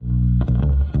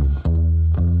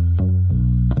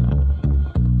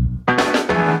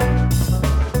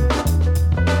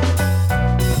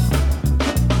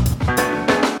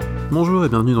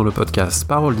Bonjour et bienvenue dans le podcast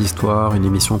Paroles d'Histoire, une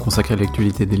émission consacrée à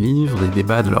l'actualité des livres, des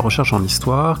débats, de la recherche en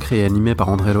histoire, créée et animée par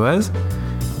André Loez.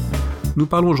 Nous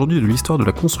parlons aujourd'hui de l'histoire de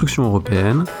la construction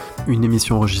européenne, une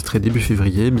émission enregistrée début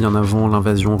février, bien avant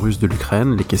l'invasion russe de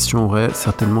l'Ukraine. Les questions auraient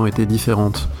certainement été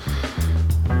différentes.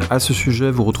 À ce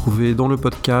sujet, vous retrouvez dans le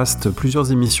podcast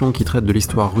plusieurs émissions qui traitent de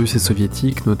l'histoire russe et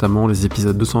soviétique, notamment les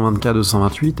épisodes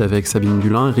 224-228 avec Sabine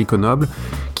Dulin et Rico Noble,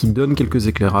 qui donnent quelques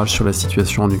éclairages sur la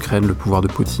situation en Ukraine, le pouvoir de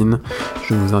Poutine.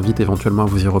 Je vous invite éventuellement à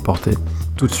vous y reporter.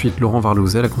 Tout de suite, Laurent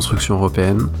Varlouzet, La construction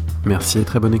européenne. Merci et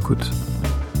très bonne écoute.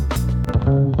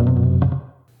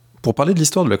 Pour parler de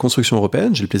l'histoire de la construction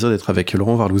européenne, j'ai le plaisir d'être avec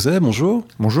Laurent Varlouzet. Bonjour.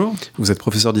 Bonjour. Vous êtes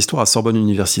professeur d'histoire à Sorbonne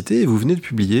Université et vous venez de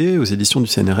publier aux éditions du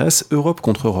CNRS Europe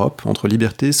contre Europe, entre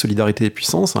liberté, solidarité et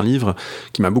puissance, un livre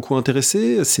qui m'a beaucoup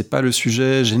intéressé. C'est pas le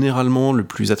sujet généralement le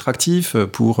plus attractif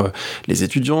pour les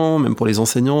étudiants, même pour les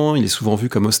enseignants. Il est souvent vu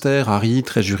comme austère, aride,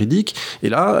 très juridique. Et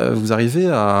là, vous arrivez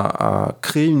à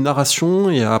créer une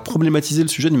narration et à problématiser le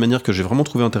sujet d'une manière que j'ai vraiment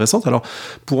trouvé intéressante. Alors,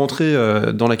 pour entrer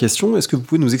dans la question, est-ce que vous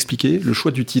pouvez nous expliquer le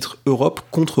choix du titre Europe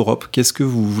contre Europe? Qu'est-ce que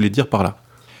vous voulez dire par là?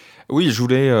 Oui, je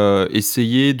voulais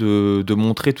essayer de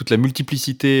montrer toute la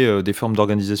multiplicité des formes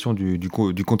d'organisation du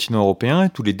continent européen,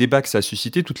 tous les débats que ça a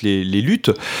suscité, toutes les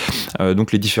luttes,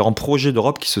 donc les différents projets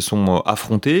d'Europe qui se sont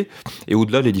affrontés, et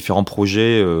au-delà les différents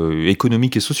projets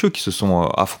économiques et sociaux qui se sont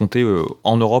affrontés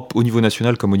en Europe, au niveau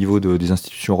national comme au niveau des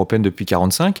institutions européennes depuis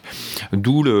 1945,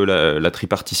 d'où la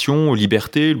tripartition,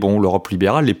 liberté, l'Europe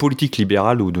libérale, les politiques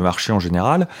libérales ou de marché en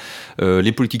général,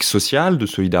 les politiques sociales, de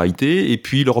solidarité, et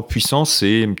puis l'Europe puissance,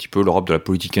 c'est un petit peu l'Europe de la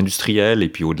politique industrielle, et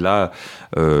puis au-delà,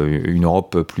 une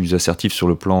Europe plus assertive sur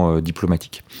le plan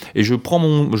diplomatique. Et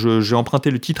j'ai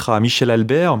emprunté le titre à Michel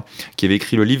Albert, qui avait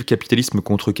écrit le livre Capitalisme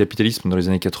contre capitalisme dans les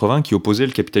années 80, qui opposait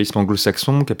le capitalisme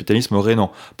anglo-saxon au capitalisme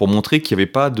rhénan, pour montrer qu'il n'y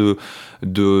avait pas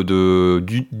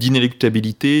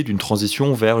d'inéluctabilité d'une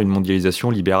transition vers une mondialisation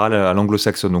libérale à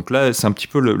l'anglo-saxonne. Donc là, c'est un petit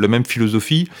peu la même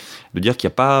philosophie, de dire qu'il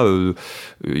n'y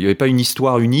avait pas une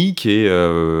histoire unique, et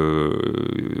de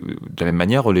la même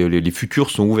manière, les futurs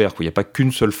sont ouverts. Il n'y a pas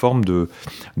qu'une seule forme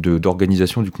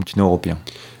d'organisation du continent européen.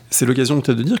 C'est l'occasion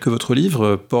peut-être de dire que votre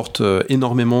livre porte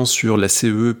énormément sur la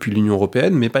CE puis l'Union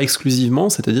européenne, mais pas exclusivement,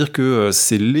 c'est-à-dire que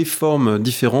c'est les formes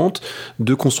différentes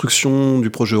de construction du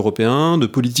projet européen, de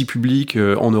politique publique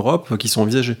en Europe qui sont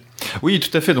envisagées. Oui, tout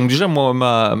à fait. Donc déjà, moi,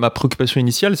 ma préoccupation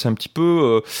initiale, c'est un petit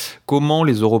peu comment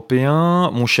les Européens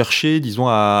ont cherché, disons,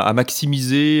 à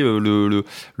maximiser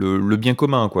le bien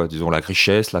commun, quoi. Disons, la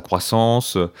richesse, la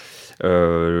croissance,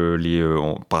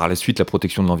 par la suite la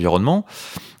protection de l'environnement.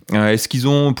 Est-ce qu'ils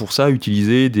ont pour ça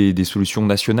utilisé des solutions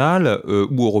nationales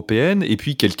ou européennes, et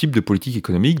puis quel type de politique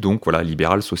économique, donc voilà,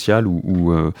 libérale, sociale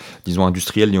ou disons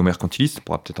industrielle, néo-mercantiliste, on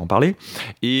pourra peut-être en parler.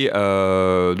 Et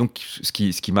donc ce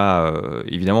qui m'a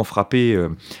évidemment frappé,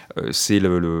 c'est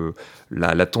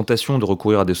la tentation de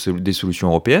recourir à des solutions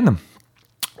européennes.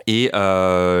 Et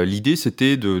l'idée,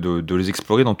 c'était de les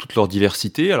explorer dans toute leur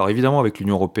diversité. Alors évidemment, avec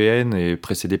l'Union européenne et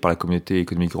précédée par la Communauté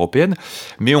économique européenne,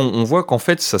 mais on voit qu'en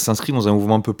fait, ça s'inscrit dans un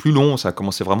mouvement un peu plus long. Ça a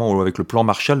commencé vraiment avec le plan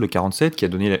Marshall de 1947, qui a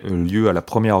donné lieu à la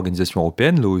première organisation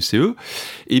européenne, l'OSCE.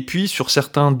 Et puis, sur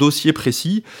certains dossiers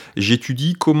précis,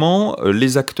 j'étudie comment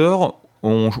les acteurs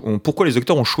pourquoi les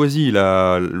acteurs ont choisi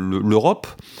l'Europe,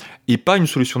 et pas une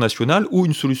solution nationale ou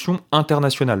une solution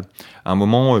internationale. À un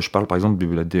moment, je parle par exemple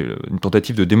d'une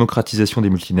tentative de démocratisation des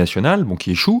multinationales,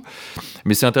 qui échoue,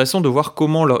 mais c'est intéressant de voir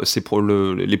comment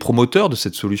les promoteurs de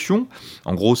cette solution,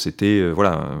 en gros c'était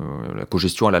la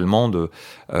cogestion à l'allemande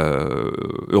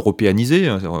européanisée,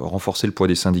 renforcer le poids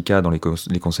des syndicats dans les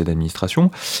conseils d'administration,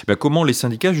 comment les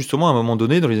syndicats justement à un moment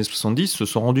donné, dans les années 70, se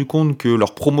sont rendus compte que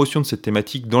leur promotion de cette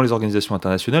thématique dans les organisations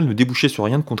internationales ne débouchait sur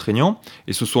rien de contraignant,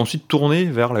 et se sont ensuite tournés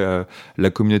vers la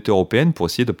communauté européenne pour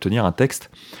essayer d'obtenir un texte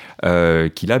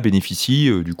qui là bénéficie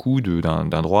du coup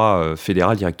d'un droit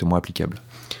fédéral directement applicable.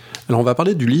 Alors on va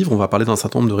parler du livre, on va parler d'un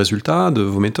certain nombre de résultats, de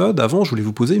vos méthodes. Avant, je voulais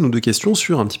vous poser une ou deux questions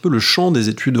sur un petit peu le champ des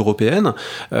études européennes,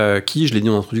 qui, je l'ai dit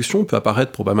en introduction, peut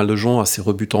apparaître pour pas mal de gens assez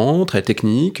rebutant, très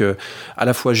technique, à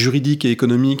la fois juridique et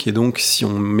économique, et donc si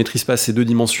on ne maîtrise pas ces deux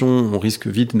dimensions, on risque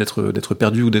vite d'être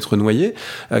perdu ou d'être noyé.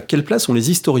 Quelle place ont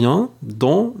les historiens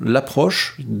dans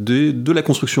l'approche de la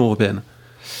construction européenne ?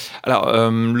 Alors,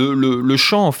 le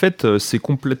champ, en fait, s'est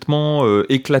complètement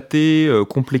éclaté,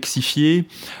 complexifié.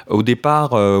 Au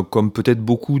départ, comme peut-être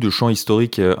beaucoup de champs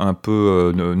historiques un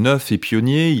peu neufs et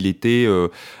pionniers, il était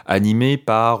animé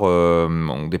par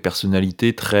des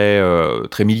personnalités très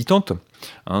militantes.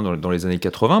 dans les années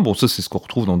 80. Bon, ça, c'est ce qu'on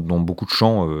retrouve dans beaucoup de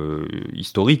champs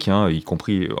historiques, y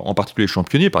compris en particulier les champs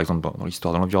pionniers, par exemple dans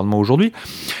l'histoire de l'environnement aujourd'hui.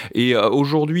 Et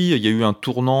aujourd'hui, il y a eu un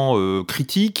tournant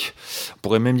critique, on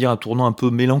pourrait même dire un tournant un peu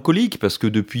mélancolique, parce que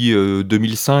depuis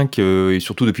 2005 et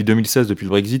surtout depuis 2016, depuis le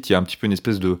Brexit, il y a un petit peu une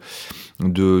espèce de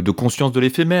conscience de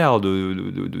l'éphémère,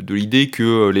 de l'idée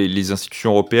que les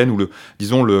institutions européennes, ou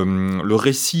le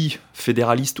récit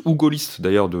fédéraliste ou gaulliste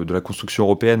d'ailleurs de la construction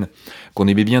européenne qu'on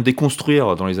aimait bien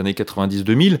déconstruire dans les années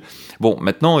 90-2000, bon,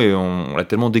 maintenant on l'a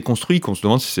tellement déconstruit qu'on se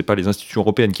demande si c'est pas les institutions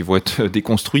européennes qui vont être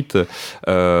déconstruites,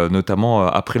 notamment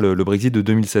après le Brexit de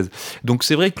 2016. Donc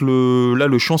c'est vrai que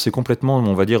le champ s'est complètement,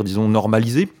 on va dire, disons,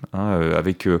 normalisé,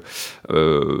 avec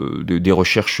des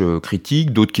recherches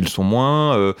critiques, d'autres qui le sont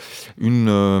moins,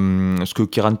 ce que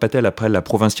Kiran Patel appelle la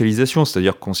provincialisation,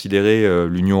 c'est-à-dire considérer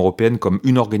l'Union européenne comme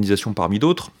une organisation parmi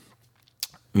d'autres,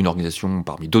 une organisation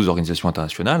parmi d'autres organisations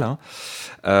internationales,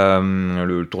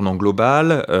 le tournant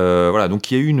global, voilà, donc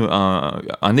il y a eu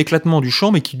un éclatement du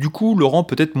champ, mais qui du coup le rend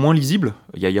peut-être moins lisible.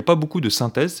 Il n'y a pas beaucoup de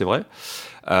synthèse, c'est vrai,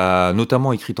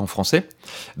 notamment écrite en français,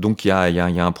 donc il y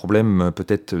a un problème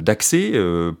peut-être d'accès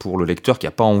pour le lecteur qui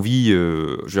n'a pas envie,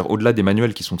 je veux dire, au-delà des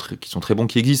manuels qui sont très bons,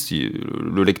 qui existent,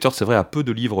 le lecteur, c'est vrai, a peu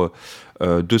de livres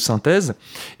de synthèse.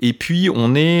 Et puis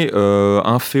on est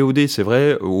inféodé, c'est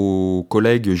vrai, aux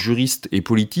collègues juristes et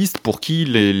politistes pour qui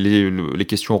les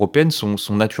questions européennes sont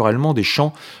naturellement des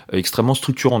champs extrêmement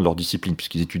structurants de leur discipline,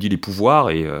 puisqu'ils étudient les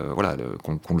pouvoirs, et voilà,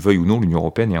 qu'on le veuille ou non, l'Union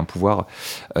européenne est un pouvoir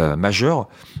majeur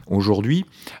aujourd'hui,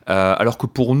 alors que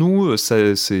pour nous,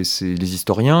 c'est les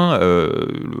historiens,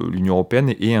 l'Union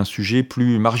européenne est un sujet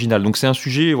plus marginal. Donc c'est un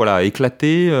sujet, voilà,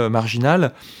 éclaté,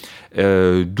 marginal,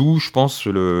 d'où je pense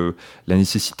la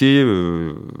nécessité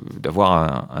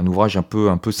d'avoir un ouvrage un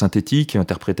peu synthétique,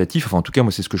 interprétatif. Enfin, en tout cas,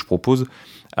 moi, c'est ce que je propose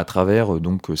à travers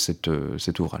donc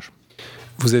cet ouvrage.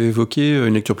 Vous avez évoqué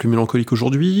une lecture plus mélancolique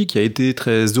aujourd'hui, qui a été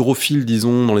très europhile,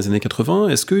 disons, dans les années 80.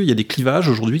 Est-ce qu'il y a des clivages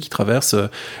aujourd'hui qui traversent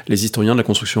les historiens de la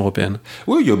construction européenne ?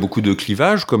 Oui, il y a beaucoup de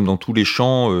clivages, comme dans tous les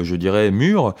champs, je dirais,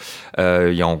 mûrs.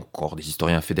 Il y a encore des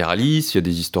historiens fédéralistes, il y a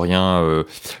des historiens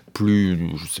plus,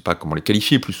 je ne sais pas comment les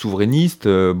qualifier, plus souverainistes,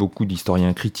 beaucoup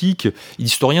d'historiens critiques,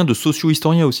 d'historiens de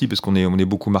socio-historiens aussi, parce qu'on est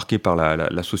beaucoup marqué par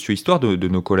la socio-histoire de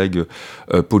nos collègues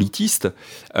politistes.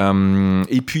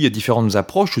 Et puis il y a différentes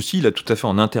approches aussi, là, tout à fait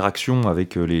en interaction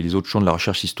avec les autres champs de la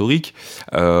recherche historique.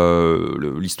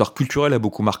 L'histoire culturelle a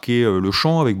beaucoup marqué le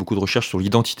champ, avec beaucoup de recherches sur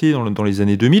l'identité dans les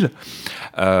années 2000.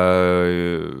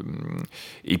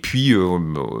 Et puis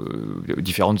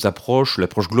différentes approches,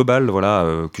 l'approche globale, voilà,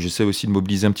 que j'essaie aussi de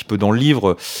mobiliser un petit peu dans le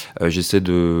livre. J'essaie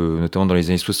notamment dans les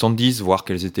années 70, voir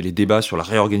quels étaient les débats sur la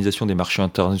réorganisation des marchés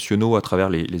internationaux à travers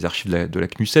les archives de la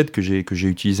CNUSED que j'ai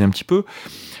utilisé un petit peu.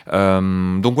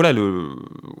 Donc voilà,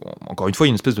 encore une fois, il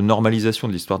y a une espèce de normalisation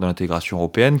de l'histoire de l'intégration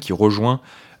européenne qui rejoint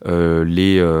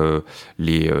les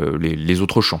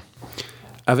autres champs.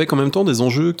 Avec en même temps des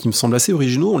enjeux qui me semblent assez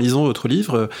originaux. En lisant votre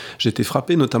livre, j'ai été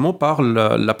frappé notamment par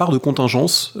la part de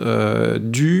contingence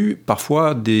due parfois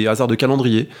à des hasards de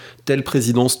calendrier, telle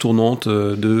présidence tournante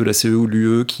de la CE ou de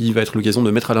l'UE qui va être l'occasion de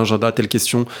mettre à l'agenda telle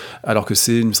question, alors que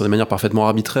c'est d'une certaine manière parfaitement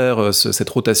arbitraire cette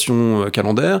rotation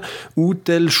calendaire, ou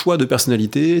tel choix de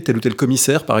personnalité, tel ou tel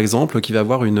commissaire par exemple, qui va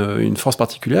avoir une force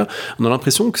particulière. On a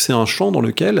l'impression que c'est un champ dans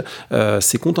lequel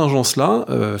ces contingences-là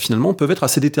finalement peuvent être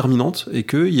assez déterminantes, et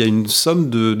qu'il y a une somme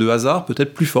de hasard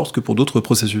peut-être plus forte que pour d'autres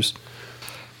processus.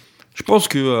 Je pense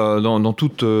que dans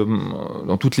toutes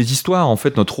les histoires, en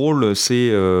fait, notre rôle, c'est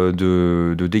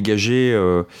de dégager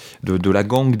de la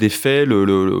gangue des faits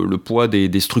le poids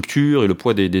des structures et le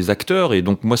poids des acteurs. Et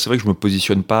donc, moi, c'est vrai que je me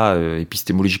positionne pas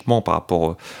épistémologiquement par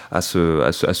rapport à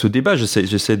ce débat.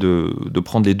 J'essaie de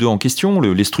prendre les deux en question.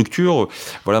 Les structures,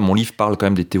 voilà, mon livre parle quand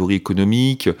même des théories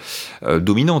économiques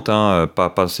dominantes.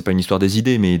 C'est pas une histoire des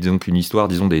idées, mais donc une histoire,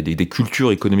 disons, des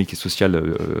cultures économiques et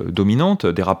sociales dominantes,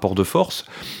 des rapports de force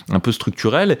un peu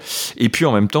structurel, et puis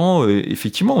en même temps,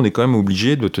 effectivement, on est quand même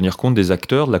obligé de tenir compte des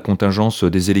acteurs, de la contingence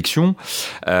des élections.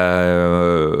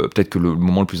 Peut-être que le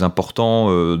moment le plus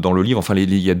important dans le livre, enfin,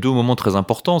 il y a deux moments très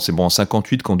importants. C'est bon, en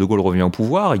 58, quand De Gaulle revient au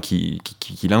pouvoir et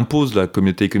qu'il impose la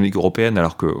communauté économique européenne,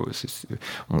 alors que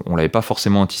on l'avait pas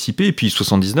forcément anticipé. Et puis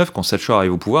 79, quand Thatcher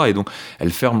arrive au pouvoir, et donc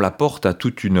elle ferme la porte à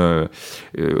tout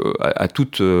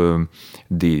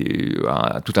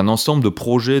un ensemble de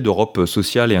projets d'Europe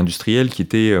sociale et industrielle qui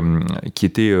étaient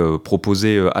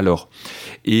proposées alors.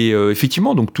 Et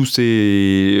effectivement, donc tous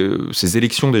ces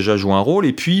élections déjà jouent un rôle.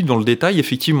 Et puis dans le détail,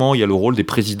 effectivement, il y a le rôle des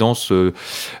présidences.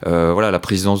 La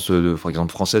présidence, par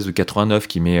exemple française de 89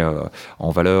 qui met en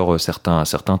valeur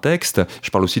certains textes. Je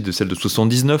parle aussi de celle de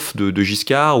 79 de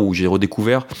Giscard, où j'ai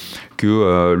redécouvert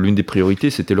que l'une des priorités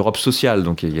c'était l'Europe sociale.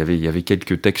 Donc il y avait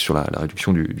quelques textes sur la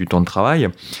réduction du temps de travail.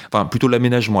 Enfin plutôt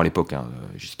l'aménagement à l'époque.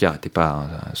 Giscard n'était pas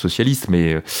un socialiste,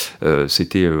 mais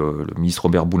c'était le ministre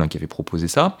Robert Boulin qui avait proposé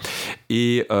ça.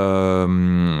 Et la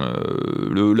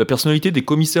personnalité des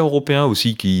commissaires européens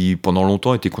aussi, qui pendant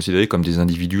longtemps étaient considérés comme des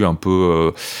individus un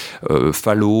peu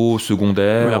fallots,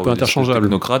 secondaires, un peu interchangeables.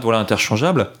 Technocrates,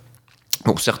 interchangeables.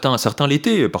 Bon, certains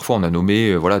l'étaient. Parfois, on a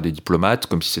nommé des diplomates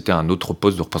comme si c'était un autre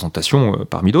poste de représentation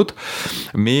parmi d'autres.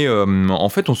 Mais en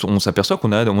fait, on s'aperçoit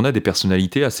qu'on a des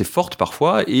personnalités assez fortes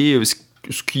parfois. Et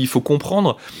ce qu'il faut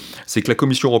comprendre, c'est que la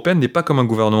Commission européenne n'est pas comme un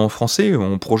gouvernement français.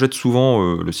 On projette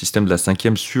souvent le système de la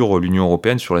 5e sur l'Union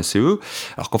européenne, sur la CE,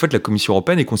 alors qu'en fait la Commission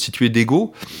européenne est constituée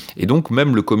d'égaux, et donc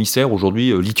même le commissaire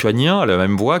aujourd'hui lituanien a la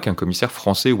même voix qu'un commissaire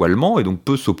français ou allemand, et donc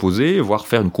peut s'opposer, voire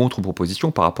faire une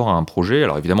contre-proposition par rapport à un projet.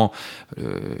 Alors évidemment,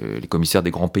 les commissaires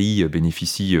des grands pays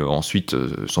bénéficient ensuite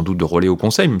sans doute de relais au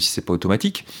Conseil, même si c'est pas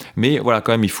automatique, mais voilà,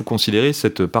 quand même il faut considérer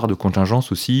cette part de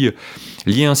contingence aussi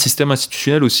liée à un système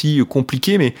institutionnel aussi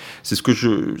compliqué, mais c'est ce que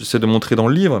j'essaie de montrer dans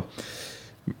le livre.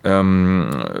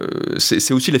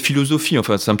 C'est aussi la philosophie,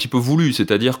 enfin c'est un petit peu voulu,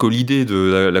 c'est-à-dire que l'idée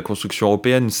de la construction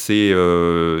européenne c'est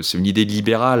une idée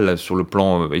libérale sur le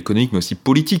plan économique mais aussi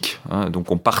politique,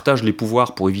 donc on partage les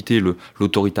pouvoirs pour éviter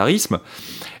l'autoritarisme,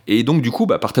 et donc du coup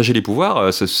partager les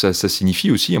pouvoirs ça signifie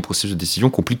aussi un processus de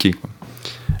décision compliqué.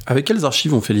 Avec quelles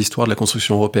archives on fait l'histoire de la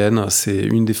construction européenne ? C'est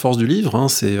une des forces du livre,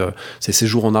 c'est ces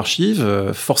séjours en archives,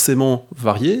 forcément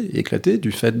variés, éclatés,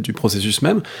 du fait du processus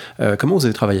même. Comment vous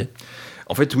avez travaillé ?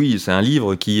 En fait, oui, c'est un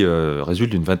livre qui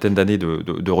résulte d'une vingtaine d'années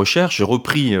de recherche. J'ai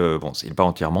repris, c'est pas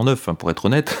entièrement neuf, pour être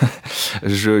honnête,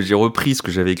 j'ai repris ce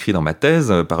que j'avais écrit dans ma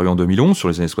thèse, paru en 2011, sur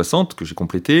les années 60, que j'ai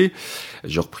complété.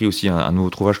 J'ai repris aussi un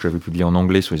autre ouvrage que j'avais publié en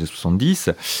anglais sur les années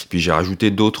 70. Puis j'ai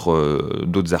rajouté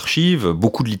d'autres archives,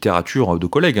 beaucoup de littérature de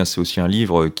collègues. C'est aussi un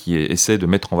livre qui essaie de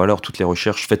mettre en valeur toutes les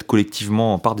recherches faites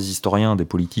collectivement par des historiens, des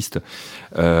politistes,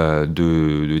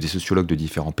 des sociologues de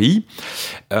différents pays.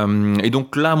 Et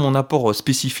donc là, mon apport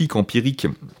spécifique, empirique,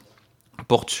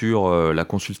 porte sur la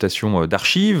consultation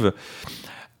d'archives.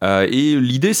 Et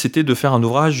l'idée, c'était de faire un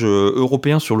ouvrage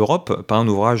européen sur l'Europe, pas un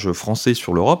ouvrage français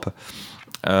sur l'Europe.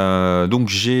 Donc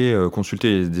j'ai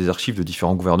consulté des archives de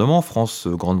différents gouvernements, France,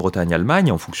 Grande-Bretagne,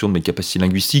 Allemagne, en fonction de mes capacités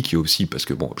linguistiques et aussi parce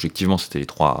que, objectivement, c'était les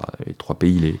trois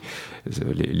pays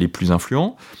les plus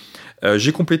influents.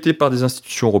 J'ai complété par des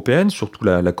institutions européennes, surtout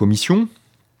la Commission,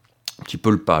 un petit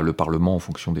peu le Parlement en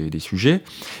fonction des sujets.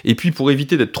 Et puis, pour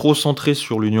éviter d'être trop centré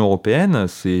sur l'Union européenne,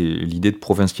 c'est l'idée de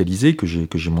provincialiser que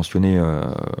j'ai mentionné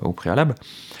au préalable,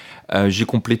 j'ai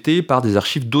complété par des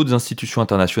archives d'autres institutions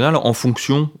internationales en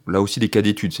fonction, là aussi, des cas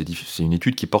d'études. C'est une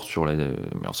étude qui porte sur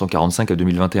 1945 à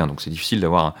 2021, donc c'est difficile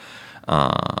d'avoir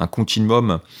un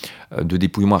continuum de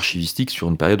dépouillement archivistique sur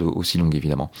une période aussi longue,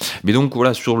 évidemment. Mais donc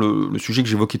voilà, sur le sujet que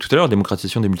j'évoquais tout à l'heure,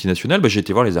 démocratisation des multinationales, j'ai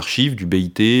été voir les archives du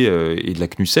BIT et de la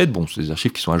CNUSED. C'est des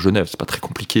archives qui sont à Genève, c'est pas très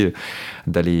compliqué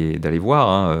d'aller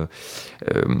voir.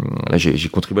 Là, j'ai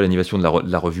contribué à l'animation de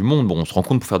la revue Monde. On se rend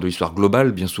compte, pour faire de l'histoire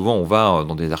globale, bien souvent, on va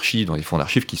dans des archives, dans des fonds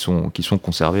d'archives qui sont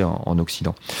conservés en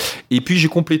Occident. Et puis, j'ai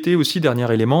complété aussi,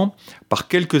 dernier élément, par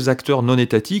quelques acteurs non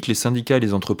étatiques, les syndicats et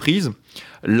les entreprises,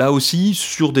 là aussi,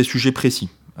 sur des sujets précis.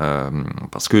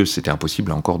 Parce que c'était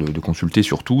impossible encore de consulter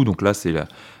sur tout. Donc là, c'est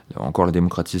encore la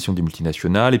démocratisation des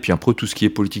multinationales, et puis un peu tout ce qui est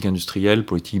politique industrielle,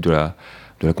 politique de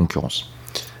la concurrence.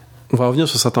 On va revenir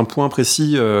sur certains points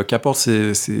précis qu'apportent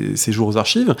ces jours aux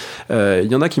archives.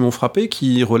 Il y en a qui m'ont frappé,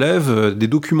 qui relèvent des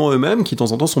documents eux-mêmes, qui de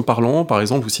temps en temps sont parlants. Par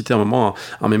exemple, vous citez à un moment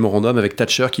un mémorandum avec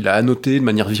Thatcher qui l'a annoté de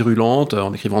manière virulente,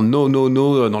 en écrivant no, no,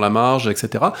 no dans la marge,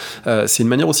 etc. C'est une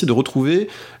manière aussi de retrouver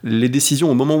les décisions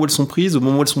au moment où elles sont prises, au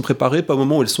moment où elles sont préparées, pas au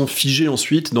moment où elles sont figées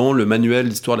ensuite dans le manuel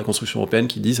d'histoire de la construction européenne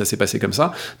qui dit ça s'est passé comme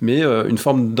ça, mais une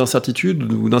forme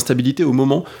d'incertitude ou d'instabilité au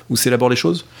moment où s'élaborent les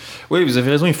choses. Oui, vous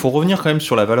avez raison, il faut revenir quand même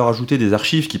sur la valeur ajoutée des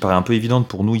archives qui paraît un peu évidente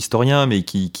pour nous historiens, mais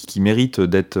qui mérite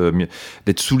d'être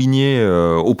soulignée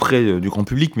auprès du grand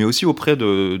public, mais aussi auprès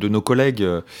de nos collègues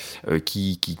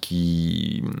qui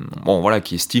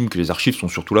estiment que les archives sont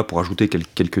surtout là pour ajouter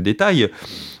quelques détails.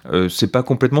 C'est pas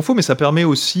complètement faux, mais ça permet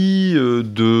aussi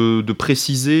de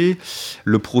préciser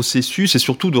le processus et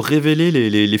surtout de révéler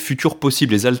les futurs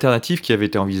possibles, les alternatives qui avaient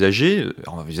été envisagées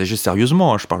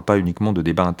sérieusement. Je parle pas uniquement de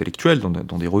débats intellectuels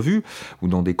dans des revues ou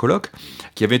dans des colloques,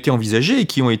 qui avaient été été envisagés et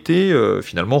qui ont été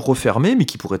finalement refermés, mais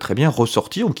qui pourraient très bien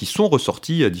ressortir ou qui sont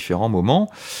ressortis à différents moments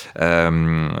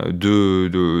de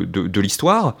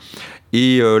l'histoire.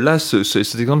 Et là,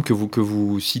 cet exemple que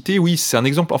vous citez, oui, c'est un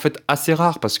exemple en fait assez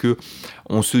rare parce que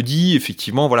on se dit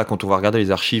effectivement, voilà, quand on va regarder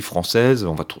les archives françaises,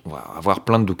 on va avoir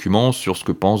plein de documents sur ce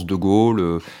que pense De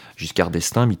Gaulle, Giscard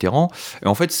d'Estaing, Mitterrand. Et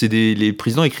en fait, les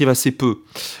présidents écrivent assez peu.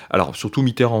 Alors, surtout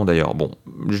Mitterrand d'ailleurs. Bon,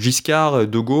 Giscard,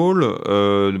 De Gaulle,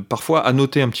 parfois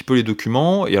annotaient un petit peu les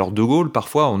documents. Et alors, De Gaulle,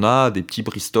 parfois, on a des petits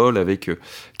Bristol avec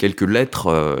quelques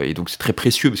lettres. Et donc, c'est très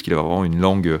précieux parce qu'il a vraiment une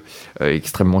langue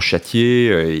extrêmement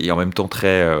châtiée et en même temps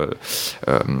très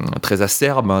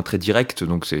acerbe, hein, très directe.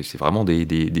 Donc, c'est vraiment des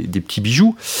petits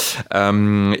bijoux.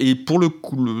 Et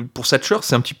pour Thatcher,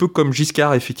 c'est un petit peu comme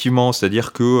Giscard, effectivement.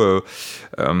 C'est-à-dire que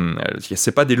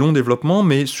c'est pas des longs développements,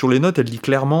 mais sur les notes, elle dit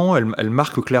clairement, elle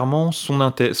marque clairement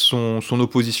son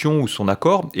opposition ou son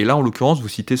accord. Et là, en l'occurrence, vous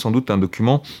citez sans doute un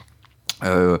document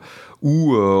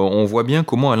où on voit bien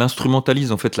comment elle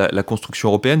instrumentalise en fait la construction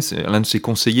européenne. L'un de ses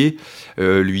conseillers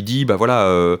lui dit, bah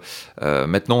voilà,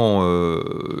 maintenant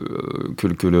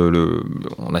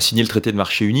on a signé le traité de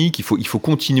marché unique, il faut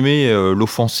continuer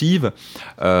l'offensive.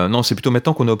 Non, c'est plutôt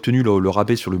maintenant qu'on a obtenu le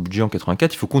rabais sur le budget en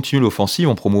 84, il faut continuer l'offensive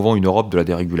en promouvant une Europe de la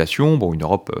dérégulation, une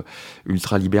Europe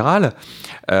ultra-libérale,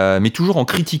 mais toujours en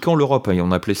critiquant l'Europe. Et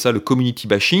on appelait ça le community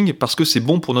bashing parce que c'est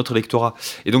bon pour notre électorat.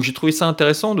 Et donc j'ai trouvé ça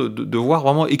intéressant de voir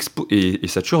vraiment et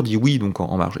Thatcher dit oui donc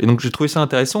en marge. Et donc j'ai trouvé ça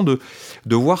intéressant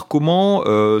de voir comment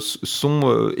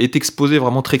est exposé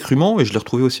vraiment très crûment, et je l'ai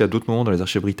retrouvé aussi à d'autres moments dans les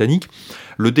archives britanniques,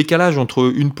 le décalage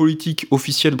entre une politique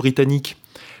officielle britannique,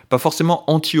 pas forcément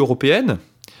anti-européenne,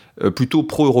 plutôt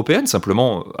pro-européenne,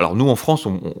 simplement. Alors nous en France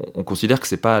on considère que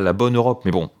c'est pas la bonne Europe,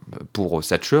 mais bon, pour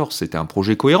Thatcher c'était un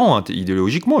projet cohérent, hein,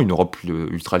 idéologiquement, une Europe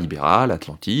ultralibérale,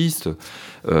 atlantiste,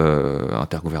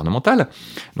 intergouvernementale,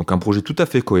 donc un projet tout à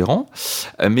fait cohérent,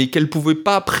 mais qu'elle pouvait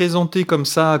pas présenter comme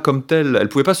ça, comme telle, elle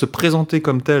pouvait pas se présenter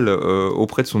comme telle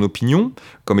auprès de son opinion,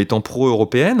 comme étant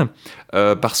pro-européenne,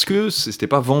 parce que c'était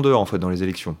pas vendeur en fait dans les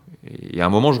élections. Et à un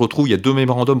moment, je retrouve, il y a 2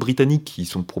 mémorandums britanniques qui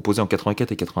sont proposés en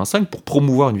 84 et 85 pour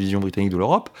promouvoir une vision britannique de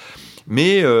l'Europe.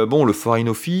 Mais le Foreign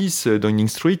Office, Downing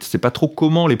Street, c'est pas trop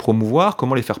comment les promouvoir,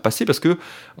 comment les faire passer, parce que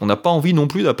on n'a pas envie non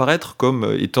plus d'apparaître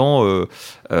comme étant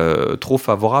trop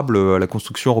favorable à la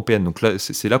construction européenne. Donc là,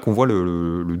 c'est là qu'on voit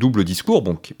le double discours,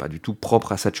 qui est pas du tout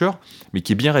propre à Thatcher, mais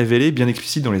qui est bien révélé, bien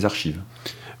explicite dans les archives.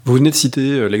 Vous venez de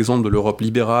citer l'exemple de l'Europe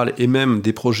libérale et même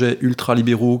des projets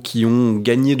ultra-libéraux qui ont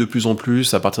gagné de plus en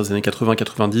plus à partir des années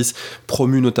 80-90,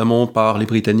 promus notamment par les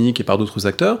Britanniques et par d'autres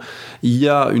acteurs. Il y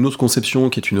a une autre conception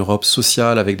qui est une Europe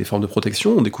sociale avec des formes de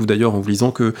protection. On découvre d'ailleurs en vous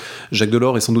lisant que Jacques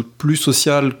Delors est sans doute plus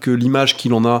social que l'image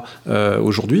qu'il en a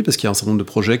aujourd'hui, parce qu'il y a un certain nombre de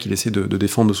projets qu'il essaie de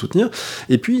défendre, de soutenir.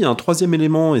 Et puis il y a un troisième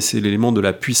élément, et c'est l'élément de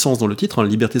la puissance dans le titre,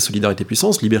 liberté, solidarité,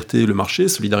 puissance, liberté, le marché,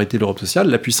 solidarité, l'Europe sociale,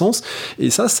 la puissance.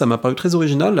 Et ça m'a paru très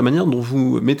original, la manière dont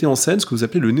vous mettez en scène ce que vous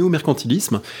appelez le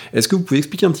néo-mercantilisme. Est-ce que vous pouvez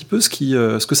expliquer un petit peu ce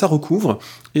que ça recouvre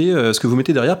et ce que vous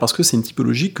mettez derrière, parce que c'est une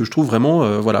typologie que je trouve vraiment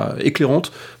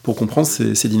éclairante pour comprendre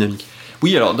ces dynamiques.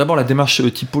 Oui, alors d'abord la démarche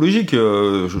typologique,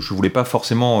 je voulais pas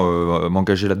forcément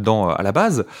m'engager là-dedans à la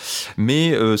base,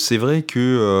 mais c'est vrai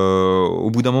que au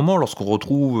bout d'un moment, lorsqu'on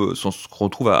se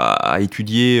retrouve à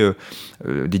étudier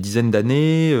des dizaines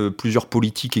d'années, plusieurs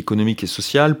politiques économiques et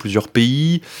sociales, plusieurs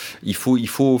pays, il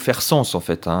faut faire sens en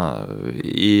fait, hein.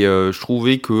 Et je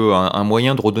trouvais qu'un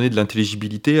moyen de redonner de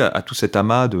l'intelligibilité à tout cet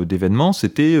amas d'événements,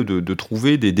 c'était de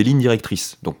trouver des lignes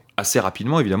directrices. Donc assez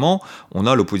rapidement, évidemment, on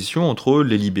a l'opposition entre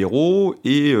les libéraux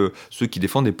et ceux qui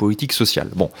défendent des politiques sociales.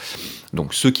 Bon,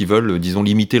 donc ceux qui veulent, disons,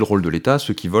 limiter le rôle de l'État,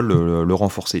 ceux qui veulent le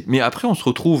renforcer. Mais après, on se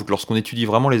retrouve, lorsqu'on étudie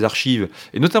vraiment les archives,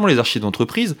 et notamment les archives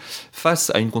d'entreprise, face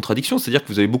à une contradiction, c'est-à-dire que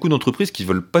vous avez beaucoup d'entreprises qui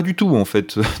veulent pas du tout, en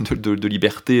fait, de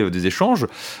liberté des échanges,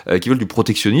 qui veulent du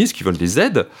protectionnisme, qui veulent des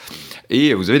aides,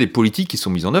 et vous avez des politiques qui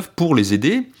sont mises en œuvre pour les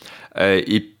aider,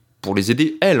 et pour les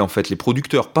aider, elles, en fait, les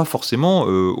producteurs, pas forcément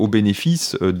au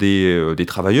bénéfice des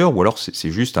travailleurs, ou alors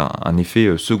c'est juste un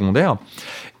effet secondaire.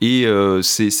 Et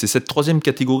c'est cette troisième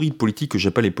catégorie de politiques que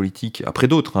j'appelle les politiques, après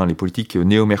d'autres, hein, les politiques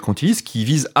néo-mercantilistes, qui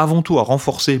visent avant tout à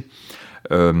renforcer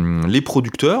les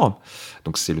producteurs.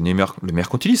 Donc c'est le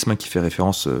mercantilisme, hein, qui fait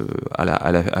référence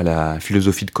à la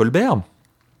philosophie de Colbert.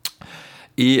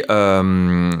 Et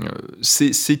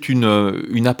c'est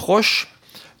une approche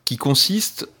qui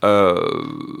consiste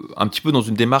un petit peu dans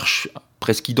une démarche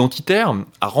presque identitaire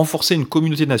à renforcer une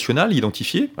communauté nationale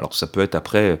identifiée. Alors ça peut être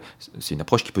après, c'est une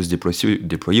approche qui peut se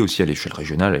déployer aussi à l'échelle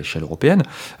régionale, à l'échelle européenne,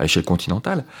 à l'échelle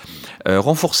continentale.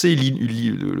 Renforcer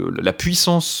la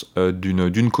puissance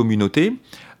d'une communauté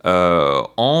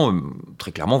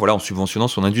très clairement, en subventionnant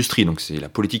son industrie. Donc c'est la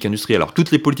politique industrielle. Alors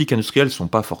toutes les politiques industrielles ne sont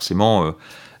pas forcément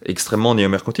extrêmement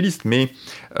néo-mercantilistes, mais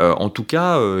en tout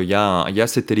cas, il y a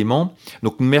cet élément.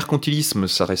 Donc mercantilisme,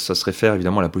 ça se réfère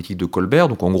évidemment à la politique de Colbert,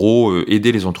 donc en gros,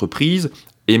 aider les entreprises,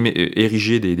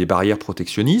 ériger des barrières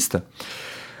protectionnistes.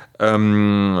 Et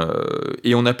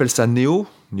on appelle ça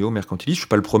néo-mercantiliste. Je ne suis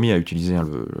pas le premier à utiliser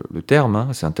le terme,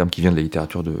 c'est un terme qui vient de la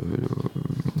littérature de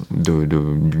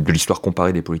l'histoire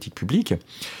comparée des politiques publiques,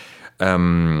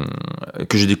 que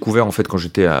j'ai découvert en fait quand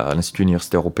j'étais à l'Institut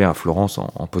universitaire européen à Florence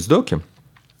en postdoc.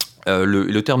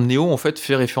 Le terme néo en fait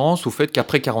fait référence au fait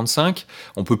qu'après 1945,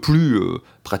 on peut plus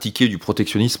pratiquer du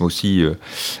protectionnisme aussi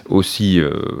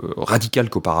radical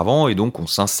qu'auparavant, et donc on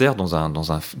s'insère dans un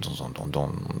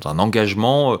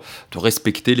engagement de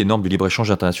respecter les normes du libre-échange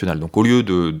international. Donc au lieu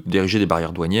d'ériger des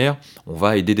barrières douanières, on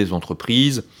va aider des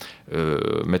entreprises,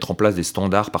 mettre en place des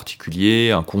standards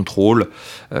particuliers, un contrôle,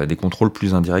 des contrôles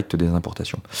plus indirects des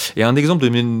importations. Et un exemple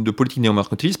de politique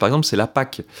néo-mercantiliste, par exemple, c'est la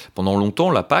PAC. Pendant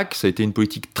longtemps, la PAC, ça a été une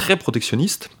politique très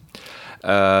protectionniste,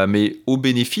 mais au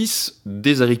bénéfice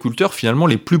des agriculteurs finalement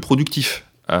les plus productifs.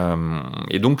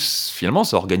 Et donc finalement,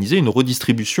 ça a organisé une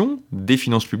redistribution des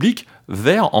finances publiques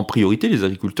vers en priorité les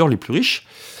agriculteurs les plus riches.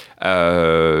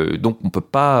 Donc on peut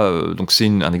pas. Donc c'est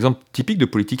un exemple typique de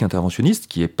politique interventionniste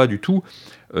qui est pas du tout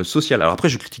sociale. Alors après,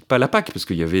 je critique pas la PAC, parce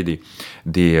qu'il y avait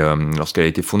lorsqu'elle a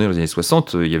été fondée dans les années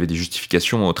 60, il y avait des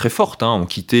justifications très fortes. On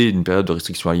quittait une période de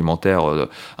restriction alimentaire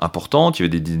importante, il y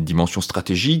avait des dimensions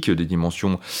stratégiques, des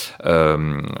dimensions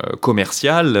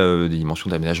commerciales, des dimensions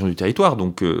d'aménagement du territoire.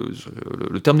 Donc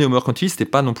le terme néo-mercantiliste n'est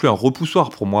pas non plus un repoussoir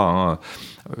pour moi.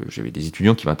 J'avais des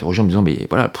étudiants qui m'interrogeaient en me disant mais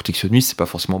voilà, le protectionnisme c'est pas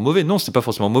forcément mauvais. Non, c'est pas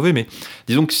forcément mauvais, mais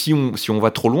disons que si on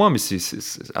va trop loin, mais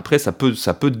après ça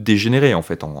peut dégénérer en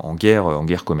fait en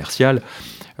guerre commerciale,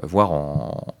 voire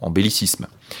en bellicisme.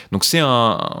 Donc c'est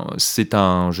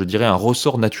je dirais un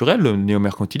ressort naturel, le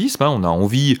néo-mercantilisme. On a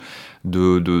envie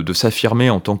de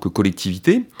s'affirmer en tant que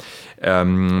collectivité,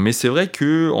 mais c'est vrai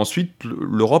que ensuite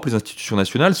l'Europe, les institutions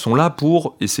nationales sont là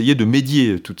pour essayer de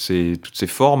médier toutes ces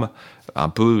formes un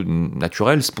peu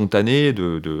naturelles, spontanées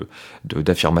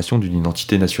d'affirmation d'une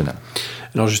identité nationale.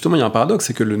 Alors justement, il y a un paradoxe,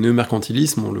 c'est que le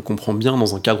néo-mercantilisme, on le comprend bien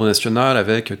dans un cadre national,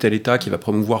 avec tel État qui va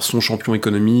promouvoir son champion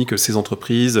économique, ses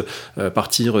entreprises,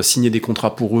 partir signer des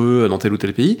contrats pour eux dans tel ou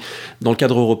tel pays. Dans le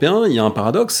cadre européen, il y a un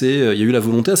paradoxe, et il y a eu la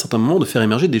volonté à certains moments de faire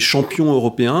émerger des champions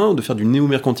européens, de faire du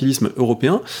néo-mercantilisme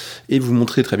européen, et vous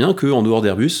montrez très bien qu'en dehors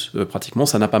d'Airbus, pratiquement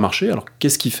ça n'a pas marché. Alors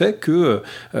qu'est-ce qui fait que,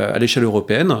 à l'échelle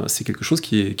européenne, c'est quelque chose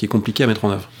qui est compliqué à mettre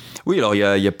en œuvre ? Oui, alors il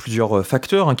y a plusieurs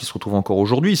facteurs qui se retrouvent encore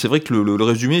aujourd'hui. C'est vrai que le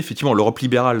résumé, effectivement, l'Europe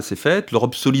libérale s'est faite,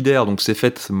 l'Europe solidaire donc s'est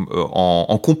faite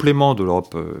en complément de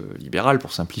l'Europe libérale,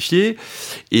 pour simplifier,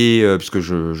 et puisque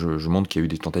je montre qu'il y a eu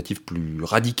des tentatives plus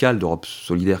radicales d'Europe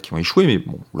solidaire qui ont échoué, mais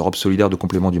bon, l'Europe solidaire de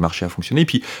complément du marché a fonctionné, et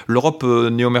puis l'Europe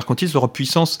néo-mercantiliste, l'Europe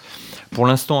puissance, pour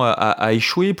l'instant a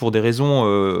échoué pour des raisons,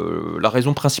 la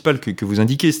raison principale que vous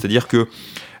indiquez, c'est-à-dire que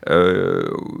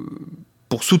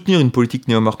pour soutenir une politique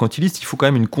néo-mercantiliste, il faut quand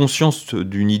même une conscience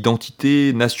d'une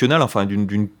identité nationale, enfin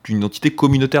d'une identité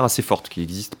communautaire assez forte, qui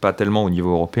n'existe pas tellement au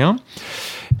niveau européen.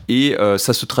 Et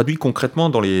ça se traduit concrètement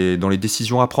dans les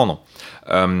décisions à prendre.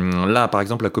 Là, par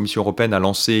exemple, la Commission européenne a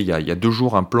lancé il y a 2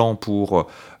 jours un plan pour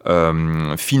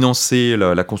financer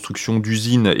la construction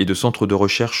d'usines et de centres de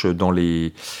recherche dans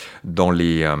les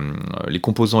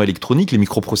composants électroniques, les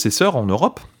microprocesseurs en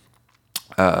Europe.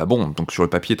 Donc sur le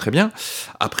papier, très bien.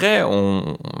 Après,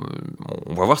 on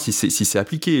va voir si c'est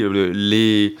appliqué.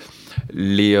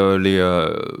 Les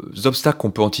obstacles qu'on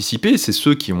peut anticiper, c'est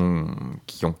ceux qui ont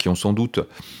sans doute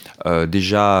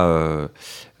déjà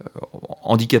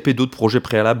handicapé d'autres projets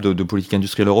préalables de politique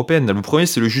industrielle européenne. Le premier,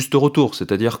 c'est le juste retour,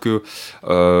 c'est-à-dire que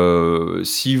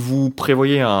si vous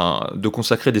prévoyez de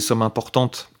consacrer des sommes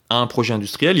importantes à un projet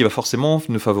industriel, il va forcément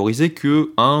ne favoriser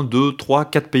que 1, 2, 3,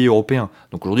 4 pays européens.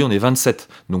 Donc aujourd'hui, on est 27.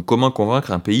 Donc comment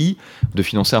convaincre un pays de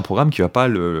financer un programme qui ne va pas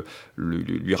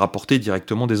lui rapporter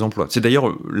directement des emplois ? C'est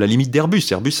d'ailleurs la limite d'Airbus.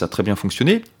 Airbus, ça a très bien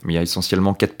fonctionné, mais il y a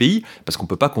essentiellement 4 pays, parce qu'on ne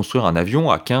peut pas construire un avion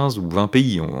à 15 ou 20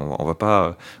 pays. On ne va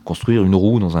pas construire une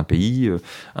roue dans un pays,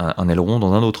 un aileron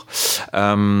dans un autre.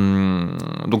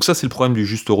 Donc ça, c'est le problème du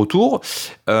juste retour.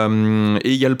 Et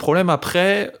il y a le problème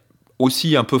après,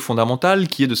 aussi un peu fondamental,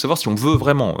 qui est de savoir si on veut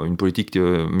vraiment une politique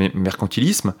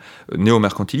néo-mercantiliste.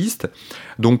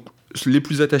 Donc, les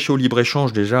plus attachés au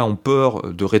libre-échange, déjà, ont peur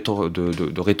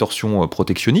de rétorsions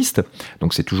protectionnistes.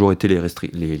 Donc, c'est toujours été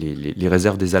les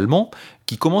réserves des Allemands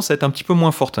qui commence à être un petit peu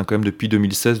moins forte quand même depuis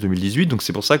 2016-2018. Donc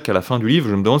c'est pour ça qu'à la fin du livre,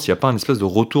 je me demande s'il n'y a pas un espèce de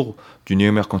retour du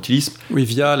néo-mercantilisme. Oui,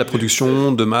 via la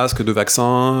production de masques, de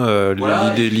vaccins,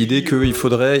 l'idée qu'il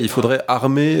faudrait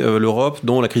armer l'Europe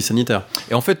dans la crise sanitaire.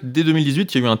 Et en fait, dès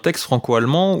 2018, il y a eu un texte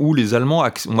franco-allemand où les Allemands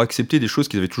ont accepté des choses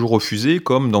qu'ils avaient toujours refusées,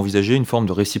 comme d'envisager une forme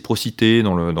de réciprocité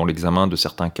dans l'examen de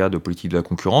certains cas de politique de la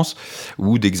concurrence,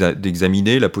 ou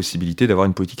d'examiner la possibilité d'avoir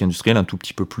une politique industrielle un tout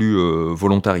petit peu plus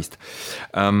volontariste.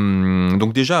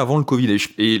 Donc déjà, avant le Covid,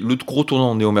 et le gros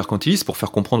tournant néo-mercantiliste, pour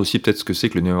faire comprendre aussi peut-être ce que c'est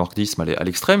que le néo-mercantilisme à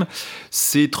l'extrême,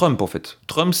 c'est Trump en fait.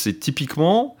 Trump, c'est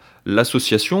typiquement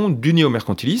l'association du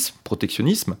néo-mercantilisme,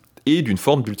 protectionnisme, et d'une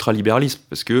forme d'ultralibéralisme,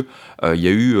 parce que y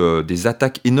a eu des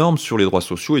attaques énormes sur les droits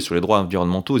sociaux et sur les droits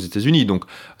environnementaux aux États-Unis. Donc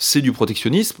c'est du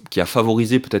protectionnisme qui a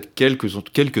favorisé peut-être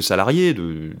quelques salariés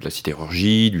de la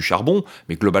sidérurgie, du charbon,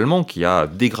 mais globalement qui a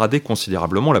dégradé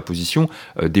considérablement la position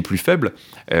des plus faibles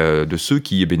de ceux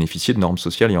qui bénéficiaient de normes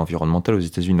sociales et environnementales aux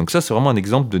États-Unis. Donc ça, c'est vraiment un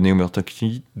exemple de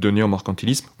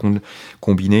néo-mercantilisme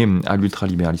combiné à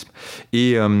l'ultralibéralisme.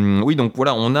 Et oui, donc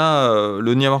voilà, on a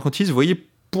le néo-mercantilisme, vous voyez,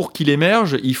 pour qu'il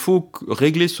émerge, il faut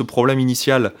régler ce problème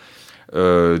initial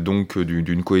donc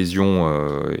d'une cohésion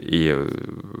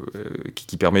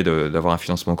qui permet d'avoir un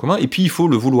financement commun, et puis il faut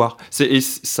le vouloir. Et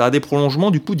ça a des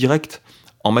prolongements du coup directs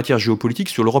en matière géopolitique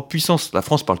sur l'Europe puissance. La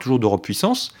France parle toujours d'Europe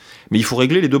puissance, mais il faut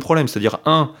régler les deux problèmes, c'est-à-dire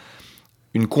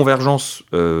une convergence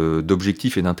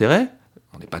d'objectifs et d'intérêts.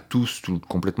 On n'est pas tous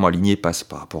complètement alignés par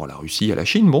rapport à la Russie, à la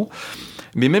Chine, bon.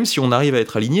 Mais même si on arrive à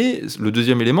être aligné, le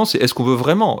deuxième élément, c'est est-ce qu'on veut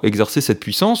vraiment exercer cette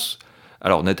puissance ?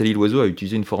 Alors Nathalie Loiseau a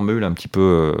utilisé une formule un petit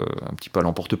peu à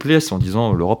l'emporte-pièce en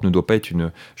disant l'Europe ne doit pas être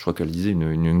je crois qu'elle disait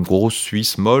une grosse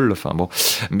Suisse molle. Enfin bon,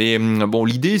 mais bon,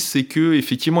 l'idée c'est que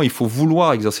effectivement il faut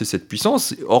vouloir exercer cette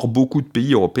puissance. Or beaucoup de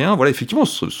pays européens, voilà, effectivement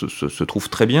se trouvent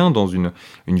très bien dans une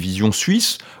vision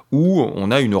suisse où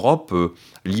on a une Europe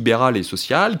libérale et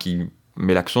sociale qui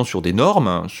met l'accent sur des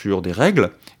normes, sur des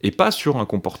règles, et pas sur un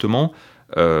comportement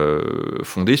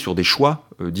fondé sur des choix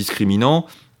discriminants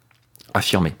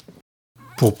affirmés.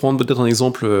 Pour prendre peut-être un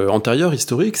exemple antérieur,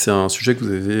 historique, c'est un sujet que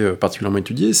vous avez particulièrement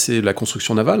étudié, c'est la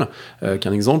construction navale, qui est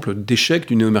un exemple d'échec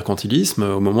du néo-mercantilisme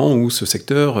au moment où ce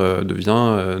secteur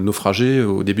devient naufragé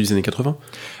au début des années 80.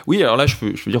 Oui, alors là, je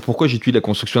peux dire pourquoi j'étudie la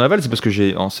construction navale, c'est parce que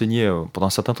j'ai enseigné pendant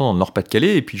un certain temps dans le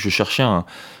Nord-Pas-de-Calais, et puis je cherchais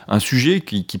un sujet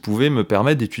qui pouvait me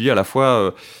permettre d'étudier à la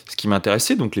fois ce qui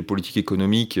m'intéressait, donc les politiques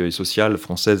économiques et sociales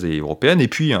françaises et européennes, et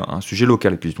puis un sujet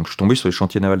local. Et puis, donc, je suis tombé sur les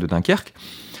chantiers navals de Dunkerque,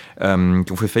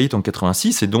 qui ont fait faillite en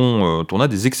 86 et dont on a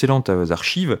des excellentes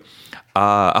archives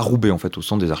à Roubaix, en fait, au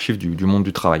centre des archives du monde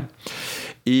du travail.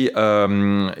 Et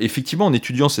effectivement, en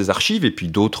étudiant ces archives et puis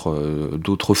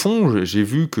d'autres fonds, j'ai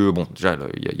vu que, bon, déjà,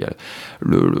 il y a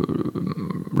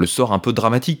le sort un peu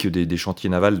dramatique des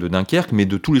chantiers navals de Dunkerque, mais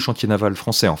de tous les chantiers navals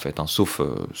français, en fait, hein, sauf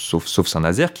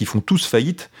Saint-Nazaire, qui font tous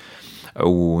faillite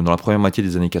dans la première moitié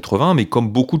des années 80, mais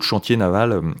comme beaucoup de chantiers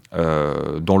navals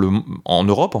en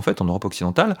Europe, en fait, en Europe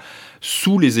occidentale,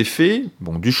 sous les effets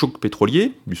du choc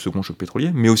pétrolier, du second choc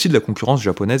pétrolier, mais aussi de la concurrence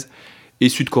japonaise et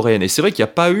sud-coréenne. Et c'est vrai qu'il n'y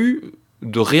a pas eu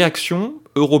de réaction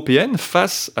européenne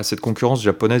face à cette concurrence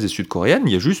japonaise et sud-coréenne.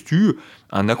 Il y a juste eu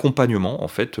un accompagnement en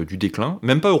fait du déclin,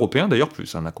 même pas européen d'ailleurs,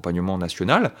 c'est un accompagnement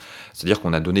national, c'est-à-dire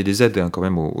qu'on a donné des aides quand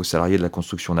même aux salariés de la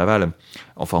construction navale,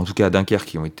 enfin en tout cas à Dunkerque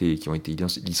qui ont été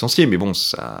licenciés, mais bon,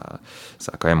 ça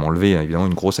a quand même enlevé évidemment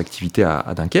une grosse activité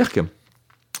à Dunkerque.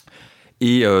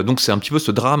 Et donc c'est un petit peu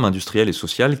ce drame industriel et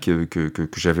social que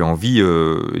j'avais envie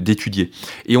d'étudier.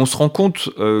 Et on se rend compte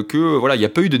que voilà, il n'y a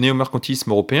pas eu de néo-mercantilisme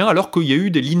européen, alors qu'il y a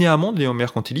eu des linéaments de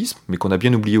néo-mercantilisme, mais qu'on a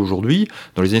bien oublié aujourd'hui,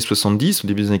 dans les années 70, au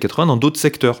début des années 80, dans d'autres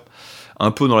secteurs.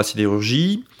 Un peu dans la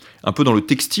sidérurgie, un peu dans le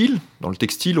textile. Dans le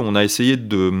textile, on a essayé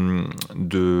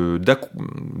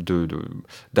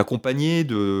d'accompagner,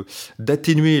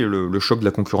 d'atténuer le choc de la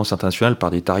concurrence internationale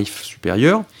par des tarifs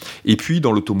supérieurs. Et puis,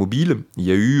 dans l'automobile, il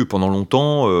y a eu pendant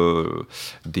longtemps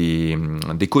des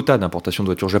quotas d'importation de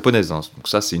voitures japonaises. Hein. Donc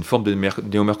ça, c'est une forme de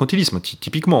néo-mercantilisme,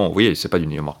 typiquement. Vous voyez, c'est pas du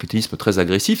néo-mercantilisme très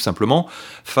agressif, simplement,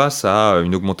 face à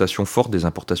une augmentation forte des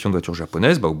importations de voitures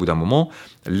japonaises, au bout d'un moment,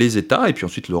 les États, et puis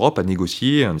ensuite l'Europe, a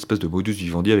négocié un espèce de modus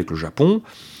vivendi avec le Japon,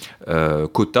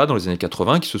 quotas dans les années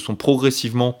 80 qui se sont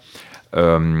progressivement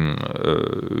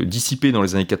dissipé dans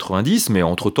les années 90, mais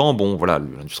entre-temps, bon, voilà,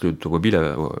 l'industrie automobile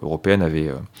européenne avait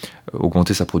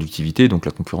augmenté sa productivité, donc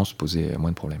la concurrence posait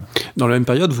moins de problèmes. Dans la même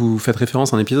période, vous faites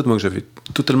référence à un épisode moi, que j'avais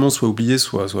totalement soit oublié,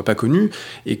 soit pas connu,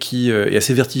 et qui est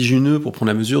assez vertigineux pour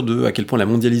prendre la mesure de à quel point la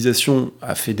mondialisation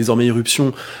a fait désormais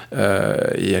irruption,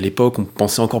 et à l'époque, on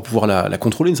pensait encore pouvoir la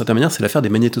contrôler d'une certaine manière, c'est l'affaire des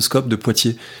magnétoscopes de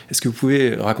Poitiers. Est-ce que vous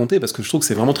pouvez raconter, parce que je trouve que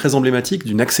c'est vraiment très emblématique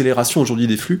d'une accélération aujourd'hui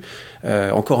des flux,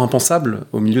 encore impensable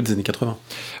au milieu des années 80.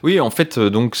 Oui, en fait,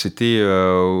 donc c'était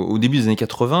au début des années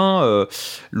 80,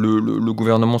 le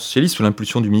gouvernement socialiste, sous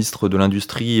l'impulsion du ministre de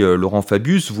l'Industrie, Laurent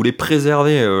Fabius, voulait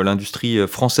préserver l'industrie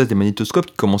française des magnétoscopes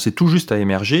qui commençait tout juste à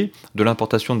émerger de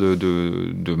l'importation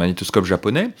de magnétoscopes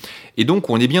japonais. Et donc,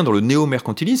 on est bien dans le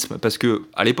néo-mercantilisme, parce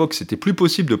qu'à l'époque, c'était plus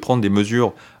possible de prendre des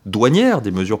mesures douanières,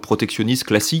 des mesures protectionnistes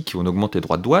classiques, où on augmente les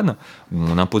droits de douane, où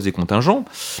on impose des contingents,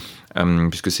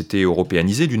 puisque c'était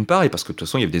européanisé d'une part, et parce que de toute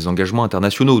façon il y avait des engagements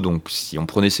internationaux, donc si on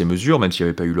prenait ces mesures, même s'il n'y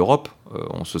avait pas eu l'Europe,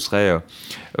 on se serait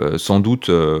sans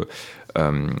doute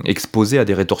exposé à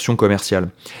des rétorsions commerciales.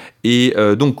 Et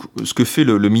donc ce que fait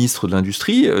le ministre de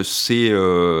l'Industrie, c'est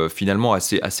finalement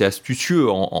assez astucieux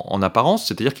en apparence,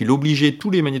 c'est-à-dire qu'il obligeait tous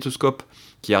les magnétoscopes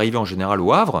qui arrivaient en général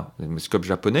au Havre, les magnétoscopes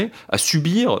japonais, à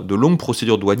subir de longues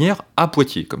procédures douanières à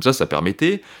Poitiers. Comme ça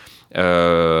permettait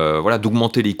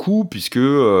d'augmenter les coûts, puisque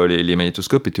les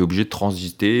magnétoscopes étaient obligés de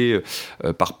transiter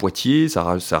par Poitiers, ça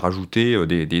rajoutait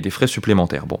des frais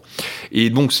supplémentaires. Bon. Et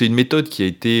donc c'est une méthode qui a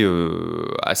été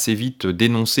assez vite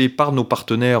dénoncée par nos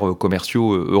partenaires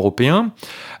commerciaux européens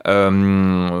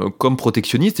comme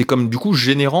protectionniste et comme du coup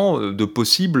générant de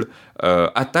possibles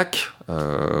attaques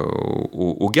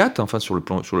au GATT, enfin sur le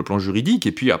plan juridique,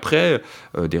 et puis après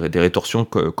des rétorsions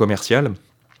commerciales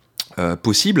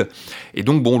possible. Et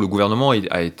donc, bon, le gouvernement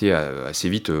a été assez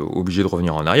vite obligé de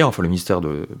revenir en arrière, enfin le ministère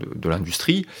de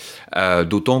l'Industrie,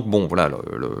 d'autant que, bon, voilà,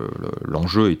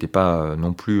 l'enjeu n'était pas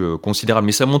non plus considérable.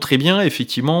 Mais ça montrait bien,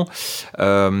 effectivement,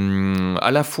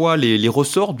 à la fois les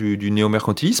ressorts du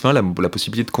néo-mercantilisme, hein, la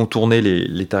possibilité de contourner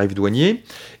les tarifs douaniers,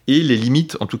 et les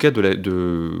limites, en tout cas,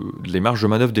 les marges de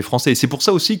manœuvre des Français. Et c'est pour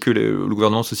ça aussi que le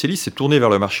gouvernement socialiste s'est tourné vers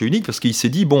le marché unique, parce qu'il s'est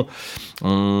dit, bon,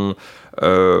 il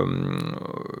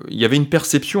y avait une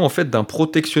perception en fait d'un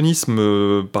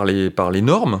protectionnisme par les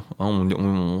normes. Hein,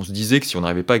 on se disait que si on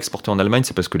n'arrivait pas à exporter en Allemagne,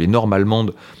 c'est parce que les normes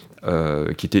allemandes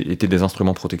qui étaient des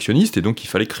instruments protectionnistes, et donc il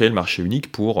fallait créer le marché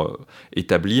unique pour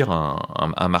établir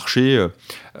un marché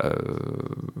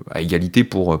à égalité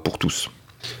pour tous.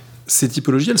 Ces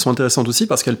typologies, elles sont intéressantes aussi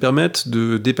parce qu'elles permettent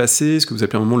de dépasser ce que vous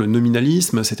appelez à un moment le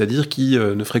nominalisme, c'est-à-dire qui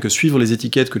ne ferait que suivre les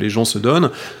étiquettes que les gens se donnent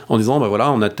en disant, bah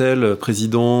voilà, on a tel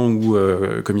président ou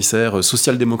commissaire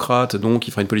social-démocrate, donc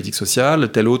il fera une politique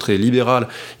sociale, tel autre est libéral,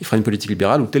 il fera une politique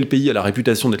libérale, ou tel pays a la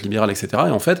réputation d'être libéral, etc.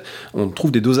 Et en fait, on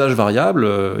trouve des dosages variables,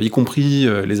 y compris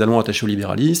les Allemands attachés au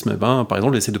libéralisme, par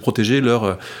exemple, essaient de protéger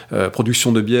leur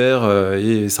production de bière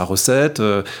et sa recette.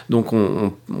 Donc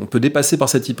on peut dépasser par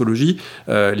cette typologie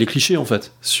les clichés en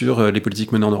fait sur les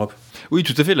politiques menées en Europe. Oui,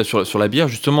 tout à fait. Là, sur la bière,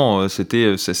 justement,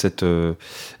 c'était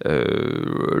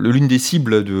l'une des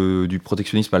cibles du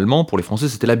protectionnisme allemand pour les Français,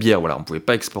 c'était la bière. Voilà, on ne pouvait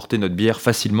pas exporter notre bière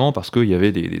facilement parce qu'il y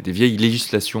avait des vieilles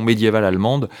législations médiévales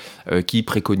allemandes qui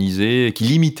préconisaient, qui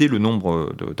limitaient le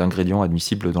nombre d'ingrédients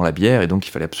admissibles dans la bière, et donc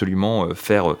il fallait absolument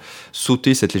faire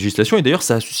sauter cette législation. Et d'ailleurs,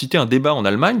 ça a suscité un débat en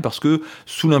Allemagne parce que,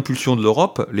 sous l'impulsion de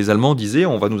l'Europe, les Allemands disaient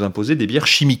on va nous imposer des bières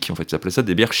chimiques. En fait, ils appelaient ça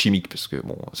des bières chimiques parce que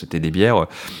bon, c'était des bières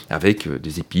avec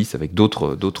des épices, avec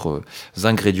d'autres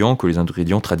ingrédients que les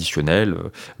ingrédients traditionnels,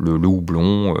 le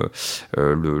houblon,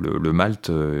 le malt,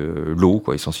 l'eau,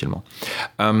 quoi, essentiellement.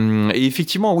 Et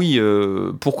effectivement, oui,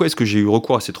 pourquoi est-ce que j'ai eu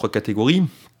recours à ces trois catégories ?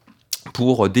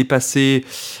 Pour dépasser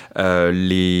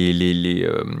les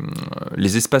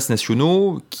espaces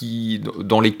nationaux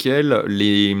dans lesquels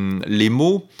les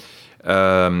mots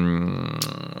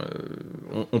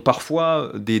ont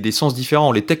parfois des sens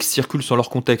différents. Les textes circulent sans leur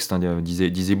contexte, hein,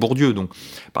 disait Bourdieu. Donc,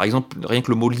 par exemple, rien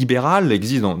que le mot libéral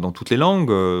existe dans toutes les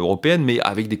langues européennes, mais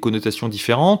avec des connotations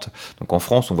différentes. Donc en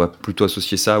France, on va plutôt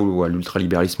associer ça à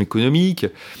l'ultralibéralisme économique.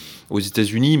 Aux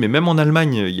États-Unis, mais même en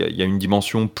Allemagne, il y a une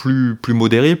dimension plus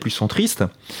modérée, plus centriste.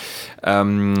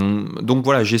 Donc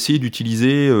voilà, j'ai essayé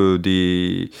d'utiliser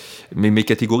mes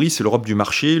catégories, c'est l'Europe du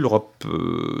marché, l'Europe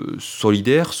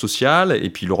solidaire, sociale, et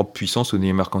puis l'Europe puissance au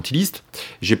néo-mercantiliste.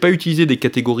 J'ai pas utilisé des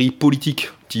catégories politiques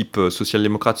type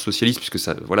social-démocrate, socialiste, puisque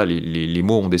ça, voilà, les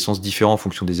mots ont des sens différents en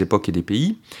fonction des époques et des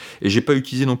pays. Et j'ai pas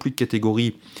utilisé non plus de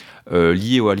catégories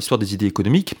liées à l'histoire des idées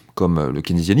économiques, comme le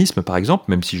keynésianisme par exemple,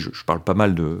 même si je parle pas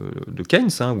mal de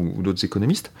Keynes ou d'autres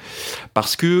économistes,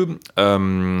 parce que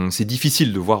c'est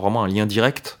difficile de voir vraiment un lien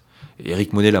direct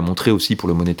Éric Monnet l'a montré aussi pour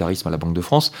le monétarisme à la Banque de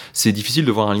France, c'est difficile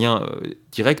de voir un lien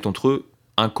direct entre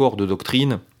un corps de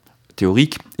doctrine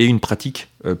théorique et une pratique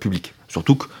publique.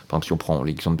 Surtout que, par exemple, si on prend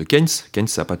l'exemple de Keynes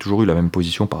n'a pas toujours eu la même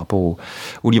position par rapport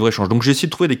au libre-échange. Donc j'ai essayé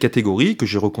de trouver des catégories que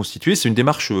j'ai reconstituées. C'est une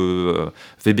démarche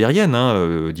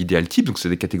weberienne, d'idéal type, donc c'est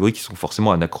des catégories qui sont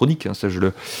forcément anachroniques, ça je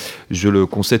le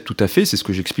concède tout à fait, c'est ce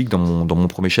que j'explique dans mon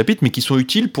premier chapitre, mais qui sont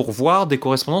utiles pour voir des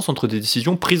correspondances entre des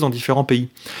décisions prises dans différents pays.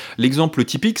 L'exemple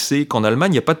typique, c'est qu'en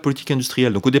Allemagne, il n'y a pas de politique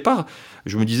industrielle. Donc au départ,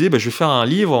 je me disais, je vais faire un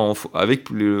livre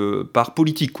par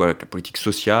politique, la politique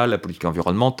sociale, la politique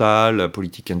environnementale, la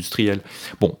politique industrielle.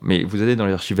 Bon, mais vous allez dans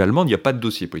les archives allemandes, il n'y a pas de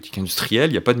dossier politique industrielle,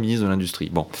 il n'y a pas de ministre de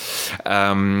l'Industrie. Bon.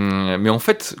 Mais en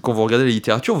fait, quand vous regardez la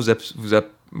littérature, vous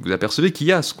apercevez qu'il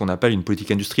y a ce qu'on appelle une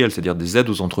politique industrielle, c'est-à-dire des aides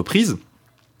aux entreprises,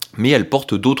 mais elle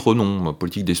porte d'autres noms,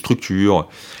 politique des structures,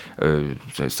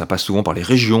 ça passe souvent par les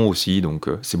régions aussi, donc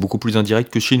c'est beaucoup plus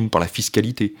indirect que chez nous, par la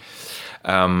fiscalité.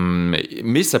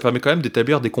 Mais ça permet quand même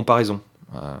d'établir des comparaisons.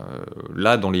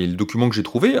 Là, dans les documents que j'ai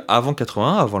trouvés, avant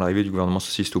 81, avant l'arrivée du gouvernement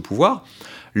socialiste au pouvoir,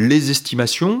 les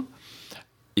estimations,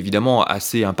 évidemment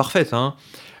assez imparfaites,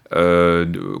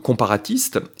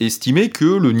 comparatistes, estimaient que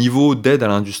le niveau d'aide à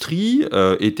l'industrie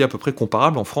était à peu près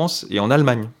comparable en France et en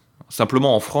Allemagne.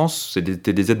 Simplement, en France,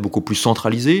 c'était des aides beaucoup plus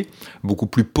centralisées, beaucoup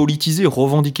plus politisées,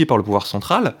 revendiquées par le pouvoir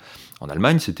central. En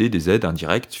Allemagne, c'était des aides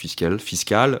indirectes,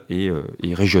 fiscales et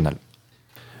régionales.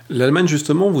 L'Allemagne,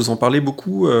 justement, vous en parlez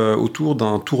beaucoup autour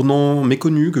d'un tournant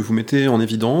méconnu que vous mettez en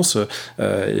évidence,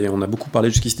 et on a beaucoup parlé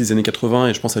jusqu'ici des années 80,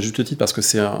 et je pense à juste titre parce que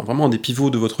c'est vraiment un des pivots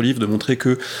de votre livre, de montrer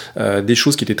que des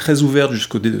choses qui étaient très ouvertes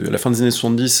jusqu'à la fin des années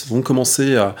 70 vont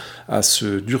commencer à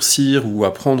se durcir ou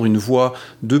à prendre une voie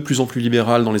de plus en plus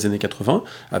libérale dans les années 80,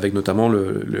 avec notamment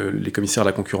les commissaires à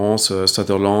la concurrence,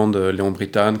 Sutherland, Léon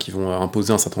Brittan, qui vont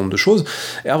imposer un certain nombre de choses.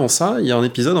 Et avant ça, il y a un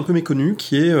épisode un peu méconnu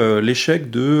qui est l'échec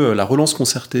de la relance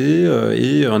concertée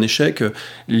et un échec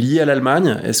lié à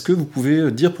l'Allemagne. Est-ce que vous pouvez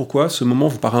dire pourquoi ce moment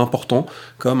vous paraît important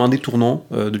comme un des tournants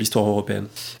de l'histoire européenne ?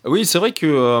 Oui, c'est vrai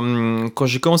que quand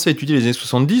j'ai commencé à étudier les années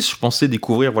 70, je pensais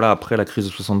découvrir, après la crise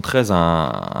de 73,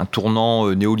 un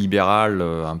tournant néolibéral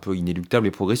un peu inéluctable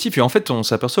et progressif. Et en fait, on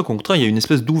s'aperçoit qu'au contraire, il y a une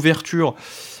espèce d'ouverture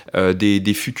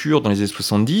des futurs dans les années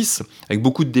 70, avec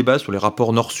beaucoup de débats sur les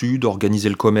rapports nord-sud, organiser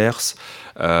le commerce,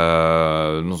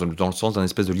 dans le sens d'un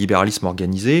espèce de libéralisme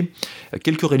organisé.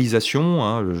 Quelques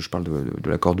réalisations, je parle de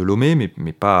l'accord de Lomé,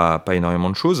 mais pas énormément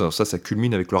de choses. Alors ça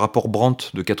culmine avec le rapport Brandt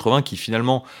de 80, qui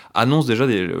finalement annonce déjà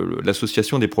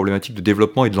l'association des problématiques de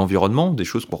développement et de l'environnement, des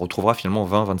choses qu'on retrouvera finalement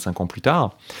 20-25 ans plus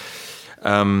tard. Ou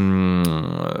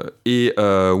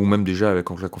même déjà avec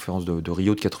la conférence de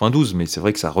Rio de 92, mais c'est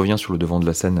vrai que ça revient sur le devant de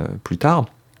la scène plus tard.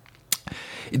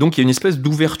 Et donc il y a une espèce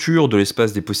d'ouverture de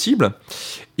l'espace des possibles,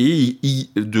 et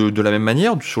de la même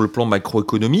manière, sur le plan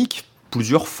macroéconomique,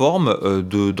 plusieurs formes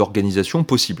d'organisation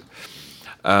possibles.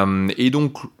 Et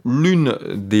donc l'une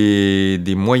des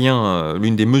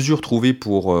mesures trouvées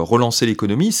pour relancer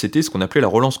l'économie, c'était ce qu'on appelait la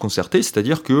relance concertée,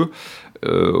 c'est-à-dire que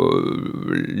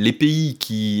les pays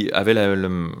qui avaient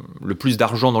le plus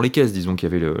d'argent dans les caisses, disons qui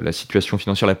avaient la situation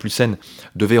financière la plus saine,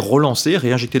 devaient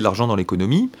réinjecter de l'argent dans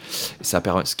l'économie,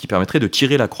 ce qui permettrait de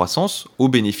tirer la croissance au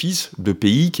bénéfice de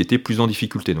pays qui étaient plus en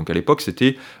difficulté. Donc à l'époque,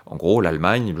 c'était en gros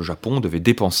l'Allemagne, le Japon devaient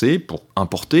dépenser pour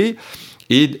importer,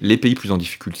 et les pays plus en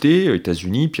difficulté,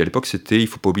 États-Unis, puis à l'époque, il ne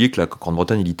faut pas oublier que la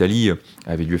Grande-Bretagne et l'Italie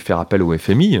avaient dû faire appel au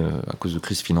FMI à cause de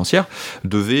crise financière,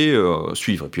 devaient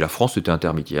suivre. Et puis la France était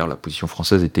intermédiaire, la position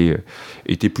française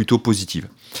était plutôt positive.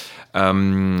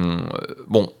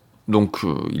 Donc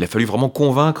il a fallu vraiment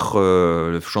convaincre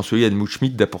le chancelier Helmut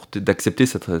Schmidt d'accepter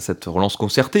cette relance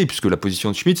concertée, puisque la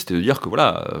position de Schmidt, c'était de dire que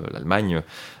l'Allemagne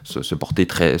se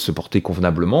portait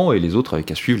convenablement et les autres avaient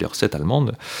qu'à suivre les recettes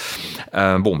allemandes.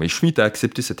 Mais Schmidt a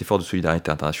accepté cet effort de solidarité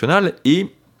internationale et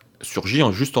surgit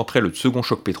juste après le second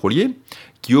choc pétrolier,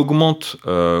 qui augmente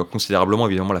considérablement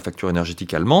évidemment la facture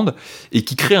énergétique allemande et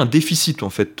qui crée un déficit en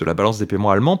fait de la balance des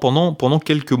paiements allemands pendant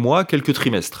quelques mois, quelques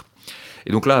trimestres.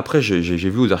 Et donc là, après, j'ai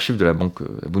vu aux archives de la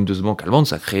Bundesbank allemande,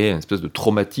 ça créait une espèce de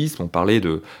traumatisme. On parlait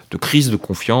de crise de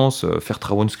confiance,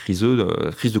 Vertrauenskrise,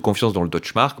 crise de confiance dans le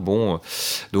Deutschmark.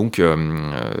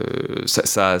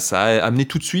 Ça a amené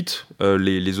tout de suite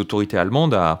les autorités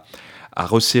allemandes à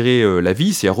resserrer la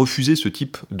vis et à refuser ce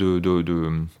type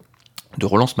de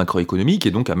relance macroéconomique,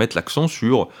 et donc à mettre l'accent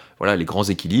sur les grands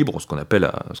équilibres, ce qu'on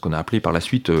a appelé par la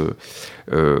suite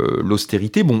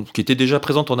l'austérité, qui était déjà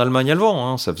présente en Allemagne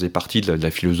avant, ça faisait partie de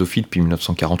la philosophie depuis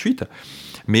 1948,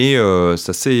 mais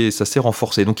ça s'est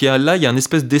renforcé. Donc il y a une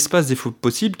espèce d'espace des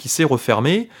possibles qui s'est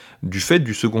refermé du fait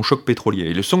du second choc pétrolier.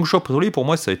 Et le second choc pétrolier, pour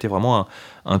moi, ça a été vraiment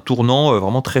un tournant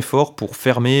vraiment très fort pour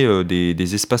fermer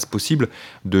des espaces possibles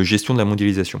de gestion de la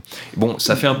mondialisation. Bon,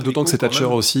 ça fait un peu d'autant que c'est Thatcher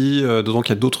aussi, d'autant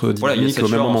qu'il y a d'autres dynamiques au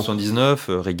même moment. En 79,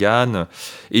 Reagan,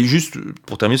 et juste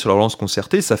pour terminer sur la relance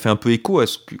concertée, ça fait un peu écho à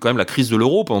quand même la crise de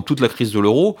l'euro. Pendant toute la crise de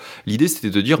l'euro, l'idée c'était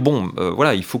de dire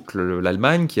voilà, il faut que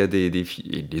l'Allemagne, qui a et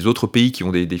les autres pays qui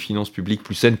ont des finances publiques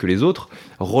plus saines que les autres,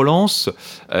 relance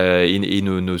et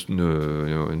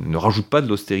ne rajoute pas de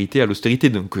l'austérité à l'austérité.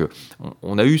 Donc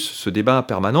on a eu ce débat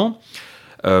permanent.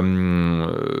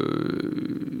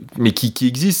 Mais qui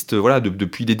existe voilà,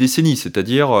 depuis des décennies,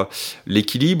 c'est-à-dire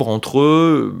l'équilibre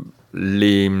entre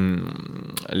les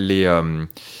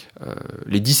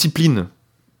disciplines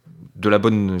de la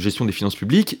bonne gestion des finances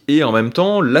publiques et en même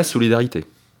temps la solidarité.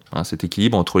 Hein, cet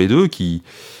équilibre entre les deux qui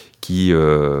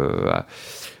a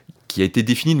été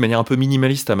défini de manière un peu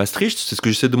minimaliste à Maastricht. C'est ce que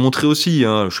j'essaie de montrer aussi.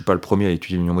 Hein. Je ne suis pas le premier à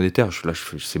étudier l'union monétaire. Je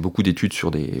fais beaucoup d'études sur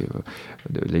de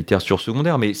la littérature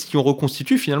secondaire. Mais si on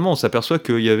reconstitue, finalement, on s'aperçoit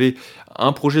qu'il y avait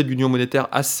un projet d'union monétaire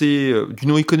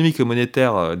d'union économique et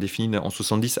monétaire défini en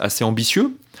 70 assez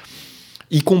ambitieux,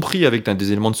 y compris avec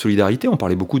des éléments de solidarité. On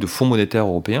parlait beaucoup de fonds monétaires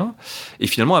européens. Et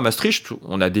finalement, à Maastricht,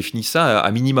 on a défini ça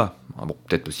à minima. Bon,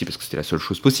 peut-être aussi parce que c'était la seule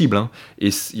chose possible. Hein.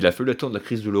 Et il a fallu attendre la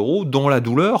crise de l'euro dans la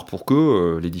douleur pour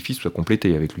que l'édifice soit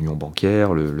complété avec l'union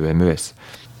bancaire, le MES.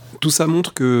 Tout ça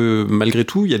montre que, malgré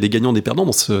tout, il y a des gagnants et des perdants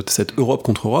dans cette Europe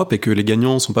contre Europe, et que les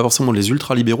gagnants ne sont pas forcément les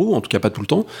ultra-libéraux, en tout cas pas tout le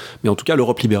temps, mais en tout cas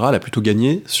l'Europe libérale a plutôt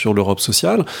gagné sur l'Europe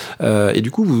sociale. Et du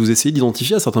coup, vous essayez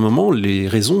d'identifier à certains moments les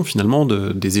raisons, finalement,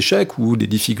 des échecs ou des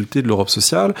difficultés de l'Europe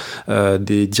sociale,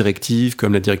 des directives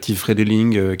comme la directive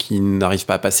Fredeling qui n'arrive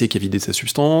pas à passer, qui a vidé sa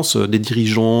substance, des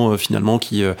dirigeants, finalement,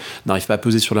 qui n'arrivent pas à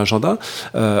peser sur l'agenda,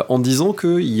 en disant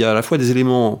qu'il y a à la fois des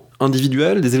éléments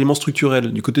individuels, des éléments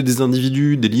structurels. Du côté des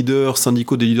individus, des leaders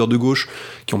syndicaux, des leaders de gauche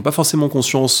qui n'ont pas forcément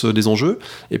conscience des enjeux,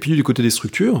 et puis du côté des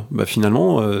structures,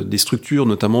 finalement, des structures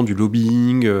notamment du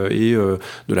lobbying et de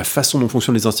la façon dont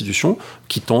fonctionnent les institutions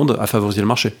qui tendent à favoriser le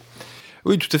marché.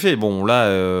 Oui, tout à fait. Bon, là,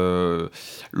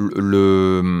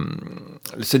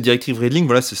 cette directive Redling,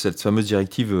 voilà, c'est cette fameuse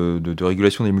directive de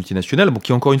régulation des multinationales,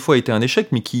 qui encore une fois a été un échec,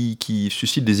 mais qui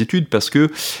suscite des études parce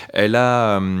que elle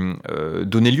a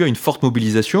donné lieu à une forte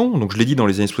mobilisation. Donc, je l'ai dit, dans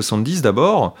les années 70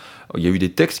 d'abord, il y a eu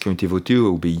des textes qui ont été votés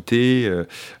au BIT,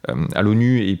 à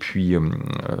l'ONU et puis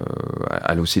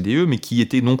à l'OCDE, mais qui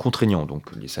étaient non contraignants. Donc,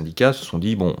 les syndicats se sont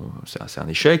dit, bon, c'est un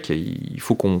échec, et il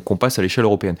faut qu'on passe à l'échelle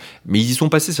européenne. Mais ils y sont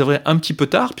passés, c'est vrai, un petit peu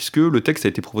tard, puisque le texte a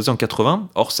été proposé en 80,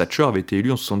 or Thatcher avait été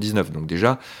élu en 79, donc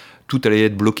déjà tout allait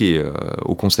être bloqué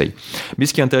au Conseil. Mais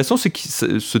ce qui est intéressant, c'est que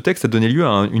ce texte a donné lieu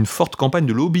à une forte campagne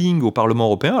de lobbying au Parlement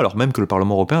européen, alors même que le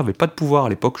Parlement européen n'avait pas de pouvoir à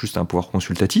l'époque, juste un pouvoir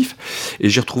consultatif. Et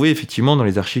j'ai retrouvé effectivement dans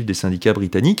les archives des syndicats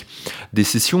britanniques des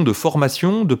sessions de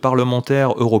formation de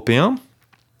parlementaires européens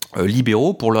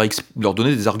libéraux pour leur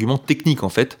donner des arguments techniques en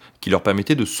fait qui leur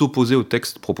permettaient de s'opposer au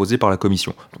texte proposé par la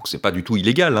Commission. Donc c'est pas du tout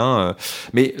illégal, hein,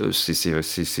 mais c'est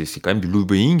quand même du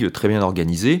lobbying très bien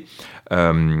organisé,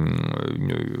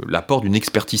 l'apport d'une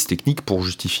expertise technique pour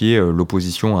justifier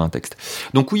l'opposition à un texte.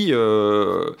 Donc oui,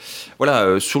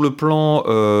 voilà, sur le plan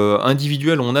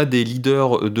individuel, on a des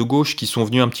leaders de gauche qui sont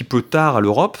venus un petit peu tard à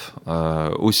l'Europe,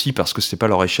 aussi parce que c'est pas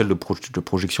leur échelle de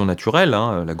projection naturelle,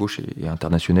 hein, la gauche est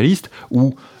internationaliste,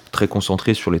 ou très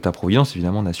concentré sur l'État-providence,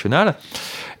 évidemment, national.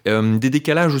 Des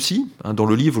décalages aussi. Hein, dans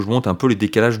le livre, je montre un peu les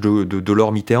décalages de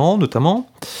Delors Mitterrand, notamment.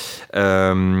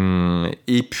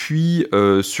 Et puis,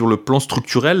 sur le plan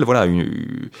structurel, voilà,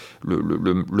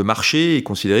 le marché est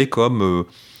considéré comme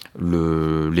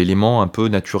l'élément un peu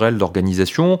naturel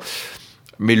d'organisation.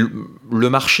 Mais le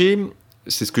marché,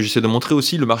 c'est ce que j'essaie de montrer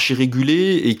aussi, le marché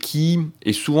régulé et qui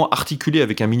est souvent articulé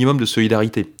avec un minimum de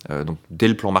solidarité. Donc, dès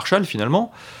le plan Marshall,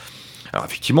 finalement. Alors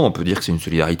effectivement, on peut dire que c'est une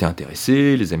solidarité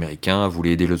intéressée. Les Américains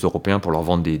voulaient aider les Européens pour leur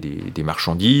vendre des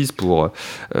marchandises, pour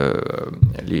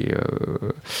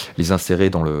les insérer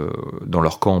dans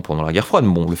leur camp pendant la guerre froide.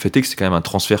 Bon, le fait est que c'est quand même un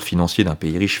transfert financier d'un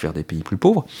pays riche vers des pays plus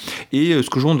pauvres. Et ce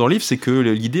que je montre dans le livre, c'est que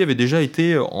l'idée avait déjà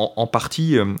été en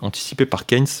partie anticipée par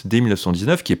Keynes dès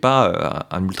 1919, qui n'est pas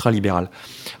un ultra-libéral.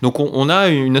 Donc on a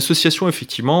une association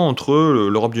effectivement entre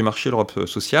l'Europe du marché et l'Europe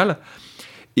sociale,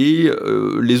 et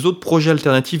les autres projets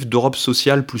alternatifs d'Europe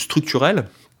sociale plus structurelle,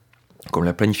 comme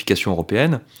la planification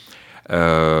européenne,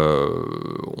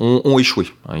 ont échoué.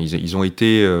 Ils ont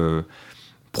été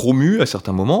promus à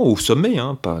certains moments au sommet.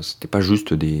 Hein, c'était pas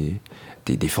juste des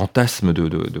fantasmes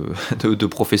de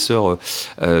professeurs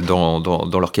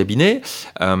dans leur cabinet,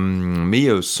 mais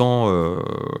sans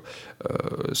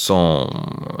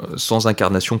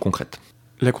incarnation concrète.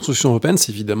 La construction européenne,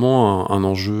 c'est évidemment un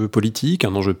enjeu politique,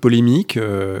 un enjeu polémique.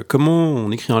 Comment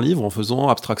on écrit un livre en faisant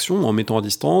abstraction, en mettant à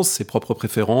distance ses propres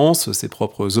préférences, ses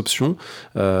propres options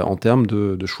en termes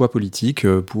de choix politiques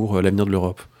pour l'avenir de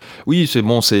l'Europe ? Oui, c'est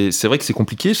vrai que c'est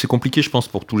compliqué. C'est compliqué, je pense,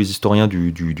 pour tous les historiens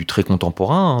du très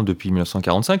contemporain, hein, depuis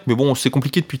 1945. Mais bon, c'est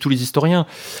compliqué depuis tous les historiens.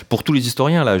 Pour tous les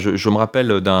historiens, là, je me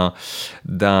rappelle d'un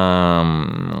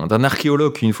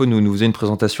archéologue qui, une fois, nous faisait une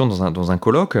présentation dans un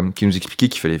colloque, qui nous expliquait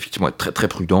qu'il fallait effectivement être très, très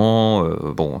prudent,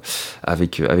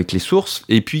 avec les sources.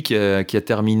 Et puis, qui a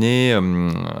terminé,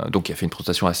 donc, qui a fait une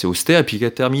présentation assez austère, et puis qui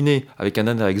a terminé avec un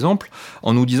dernier exemple,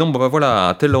 en nous disant, voilà,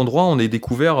 à tel endroit, on a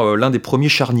découvert l'un des premiers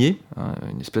charniers, hein,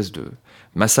 une espèce de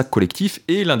massacre collectif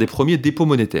et l'un des premiers dépôts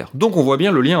monétaires. Donc on voit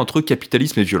bien le lien entre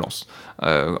capitalisme et violence.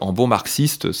 En bon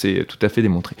marxiste, c'est tout à fait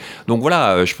démontré. Donc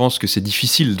voilà, je pense que c'est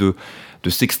difficile de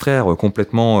s'extraire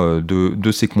complètement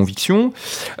de ses convictions.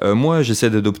 Moi,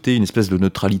 j'essaie d'adopter une espèce de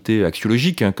neutralité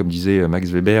axiologique, hein, comme disait Max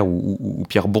Weber ou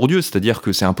Pierre Bourdieu, c'est-à-dire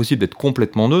que c'est impossible d'être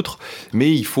complètement neutre,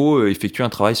 mais il faut effectuer un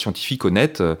travail scientifique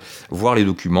honnête, voir les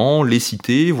documents, les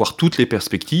citer, voir toutes les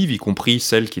perspectives, y compris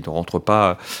celles qui ne rentrent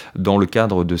pas dans le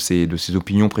cadre de ces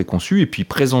opinions préconçues, et puis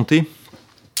présenter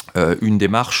une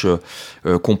démarche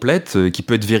complète qui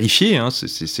peut être vérifiée, hein,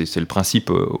 c'est le principe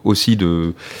aussi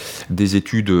des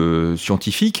études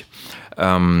scientifiques.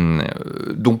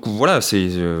 Donc voilà,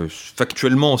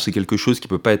 factuellement c'est quelque chose qui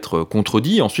peut pas être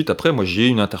contredit. Ensuite, après, moi j'ai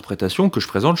une interprétation que je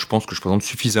présente. Je pense que je présente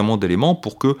suffisamment d'éléments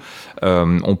pour que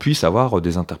on puisse avoir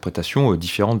des interprétations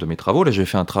différentes de mes travaux. Là, j'avais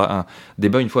fait un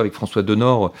débat une fois avec François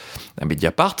Denord à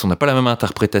Mediapart. On n'a pas la même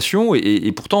interprétation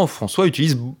et pourtant François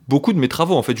utilise beaucoup de mes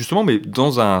travaux en fait, justement, mais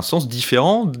dans un sens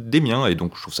différent des miens. Et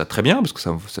donc je trouve ça très bien parce que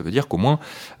ça veut dire qu'au moins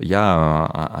il y a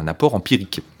un apport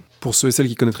empirique. Pour ceux et celles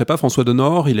qui ne connaîtraient pas, François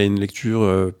Denord, il a une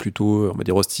lecture plutôt, on va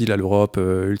dire, hostile à l'Europe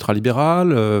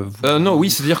ultralibérale. Non, oui,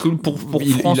 c'est-à-dire que pour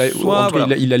François...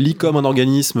 Il la lit comme un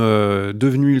organisme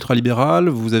devenu ultralibéral.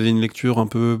 Vous avez une lecture un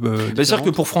peu c'est-à-dire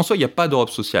que pour François, il n'y a pas d'Europe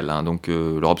sociale. Hein. Donc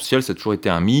l'Europe sociale, ça a toujours été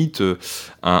un mythe,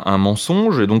 un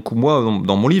mensonge. Et donc moi,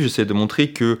 dans mon livre, j'essaie de montrer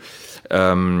que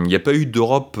il n'y a pas eu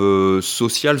d'Europe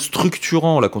sociale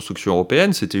structurant la construction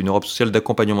européenne. C'était une Europe sociale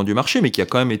d'accompagnement du marché, mais qui a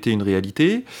quand même été une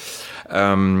réalité.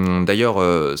 D'ailleurs,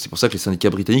 c'est pour ça que les syndicats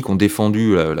britanniques ont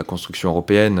défendu la construction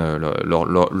européenne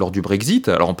lors du Brexit.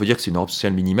 Alors on peut dire que c'est une Europe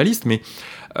sociale minimaliste, mais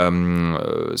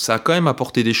ça a quand même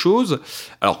apporté des choses.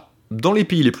 Alors, dans les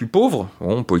pays les plus pauvres,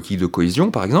 politique de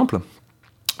cohésion par exemple,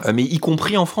 mais y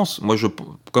compris en France. Moi,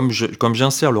 comme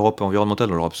j'insère l'Europe environnementale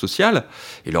dans l'Europe sociale,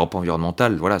 et l'Europe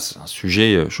environnementale, voilà, c'est un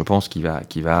sujet, je pense, qui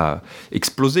va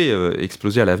exploser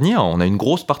à l'avenir. On a une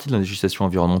grosse partie de la législation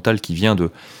environnementale qui vient de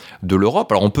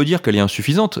l'Europe. Alors on peut dire qu'elle est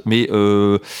insuffisante, mais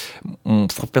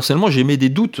personnellement j'émets des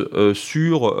doutes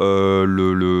sur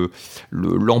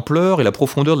l'ampleur et la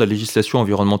profondeur de la législation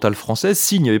environnementale française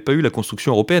s'il n'y avait pas eu la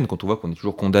construction européenne. Quand on voit qu'on est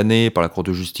toujours condamné par la Cour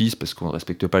de justice parce qu'on ne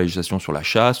respecte pas la législation sur la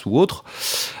chasse ou autre,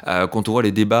 quand on voit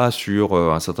les débats sur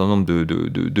un certain nombre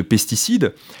de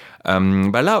pesticides,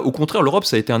 là, au contraire, l'Europe,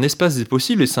 ça a été un espace des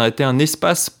possibles et ça a été un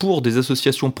espace pour des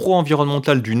associations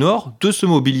pro-environnementales du Nord de se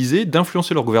mobiliser,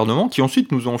 d'influencer leur gouvernement, qui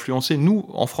ensuite nous ont influencé, nous,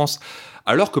 en France.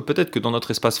 Alors que peut-être que dans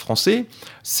notre espace français,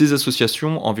 ces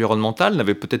associations environnementales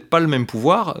n'avaient peut-être pas le même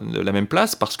pouvoir, la même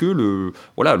place, parce que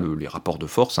les rapports de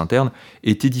force internes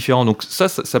étaient différents. Donc ça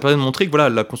permet de montrer que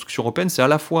la construction européenne, c'est à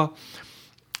la fois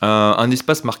un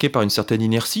espace marqué par une certaine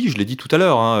inertie, je l'ai dit tout à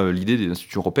l'heure, hein, l'idée des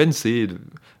institutions européennes, c'est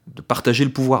de partager le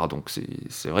pouvoir. Donc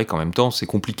c'est vrai qu'en même temps, c'est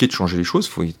compliqué de changer les choses,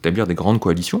 il faut établir des grandes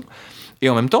coalitions. Et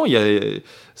en même temps,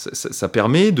 ça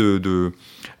permet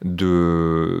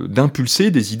d'impulser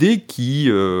des idées qui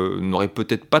n'auraient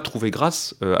peut-être pas trouvé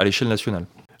grâce à l'échelle nationale.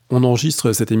 On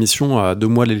enregistre cette émission à 2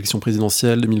 mois de l'élection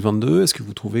présidentielle 2022. Est-ce que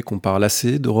vous trouvez qu'on parle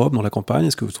assez d'Europe dans la campagne ?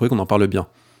 Est-ce que vous trouvez qu'on en parle bien ?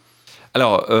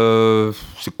 Alors,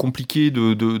 c'est compliqué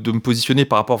de me positionner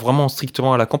par rapport vraiment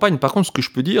strictement à la campagne. Par contre, ce que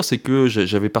je peux dire, c'est que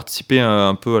j'avais participé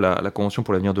un peu à la Convention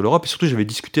pour l'avenir de l'Europe, et surtout j'avais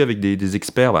discuté avec des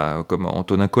experts, comme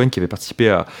Antonin Cohen, qui avait participé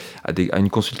à une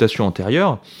consultation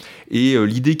antérieure. Et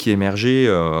l'idée qui émergeait,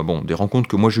 des rencontres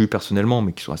que moi j'ai eues personnellement,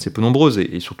 mais qui sont assez peu nombreuses,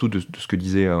 et surtout de ce que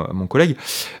disait mon collègue,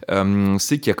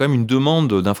 c'est qu'il y a quand même une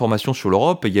demande d'information sur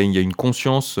l'Europe, et il y a une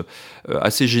conscience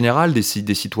assez générale des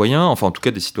citoyens, enfin en tout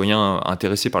cas des citoyens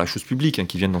intéressés par la chose publique, hein,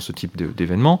 qui viennent dans ce type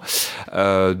d'événement,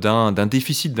 d'un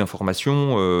déficit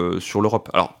d'information sur l'Europe.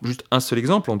 Alors, juste un seul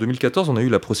exemple, en 2014, on a eu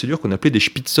la procédure qu'on appelait des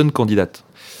Spitzenkandidaten.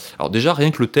 Alors déjà, rien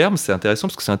que le terme, c'est intéressant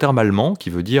parce que c'est un terme allemand qui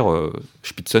veut dire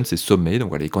Spitzen, c'est sommet, donc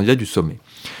voilà, les candidats du sommet.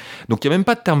 Donc il n'y a même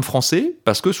pas de terme français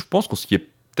parce que je pense qu'il n'y a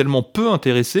tellement peu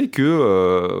intéressé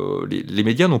que les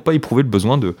médias n'ont pas éprouvé le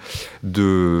besoin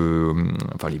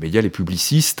enfin les médias, les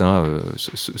publicistes,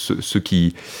 ceux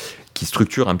qui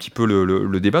structurent un petit peu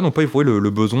le débat, n'ont pas éprouvé le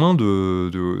besoin de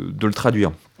le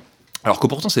traduire. Alors que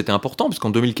pourtant c'était important, puisqu'en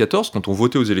 2014, quand on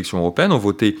votait aux élections européennes, on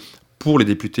votait pour les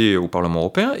députés au Parlement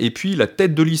européen, et puis la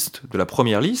tête de liste de la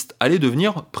première liste allait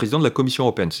devenir président de la Commission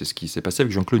européenne. C'est ce qui s'est passé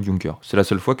avec Jean-Claude Juncker. C'est la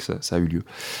seule fois que ça a eu lieu.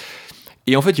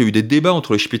 Et en fait, il y a eu des débats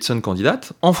entre les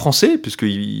Spitzenkandidaten en français, puisque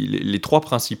les trois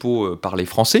principaux parlaient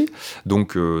français,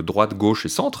 donc droite, gauche et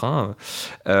centre,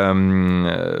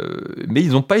 mais ils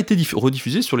n'ont pas été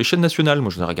rediffusés sur les chaînes nationales. Moi,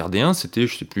 j'en ai regardé un, c'était,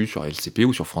 je ne sais plus, sur LCP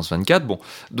ou sur France 24. Bon,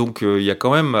 donc il y a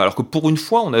quand même, alors que pour une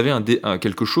fois, on avait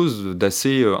quelque chose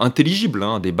d'assez intelligible,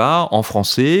 un débat en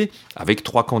français avec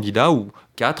 3 candidats ou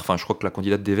 4, enfin je crois que la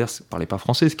candidate des Verts ne parlait pas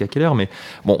français, c'est Ska Keller, mais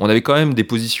bon, on avait quand même des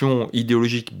positions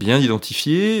idéologiques bien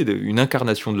identifiées, une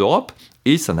incarnation de l'Europe,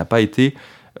 et ça n'a pas été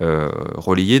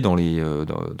relayé dans les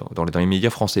médias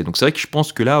français. Donc c'est vrai que je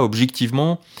pense que là,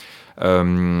 objectivement,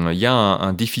 il y a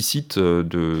un déficit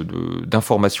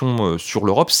d'informations sur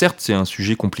l'Europe. Certes, c'est un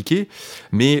sujet compliqué,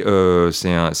 mais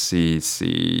c'est un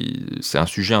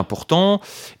sujet important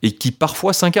et qui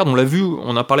parfois s'incarne. On l'a vu,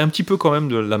 on a parlé un petit peu quand même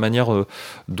de la manière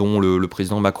dont le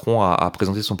président Macron a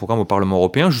présenté son programme au Parlement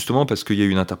européen, justement parce qu'il y a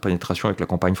eu une interpénétration avec la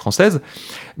campagne française.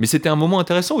 Mais c'était un moment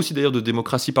intéressant aussi d'ailleurs de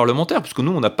démocratie parlementaire, puisque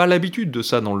nous, on n'a pas l'habitude de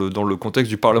ça dans le contexte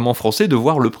du Parlement français, de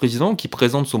voir le président qui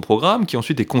présente son programme, qui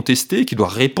ensuite est contesté, qui doit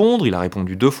répondre. Il a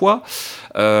répondu 2 fois.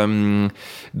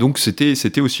 Donc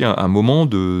c'était aussi un moment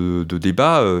de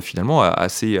débat finalement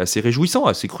assez réjouissant,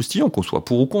 assez croustillant, qu'on soit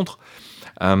pour ou contre.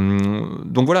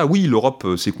 Donc voilà, oui, l'Europe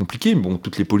c'est compliqué, mais bon,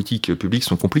 toutes les politiques publiques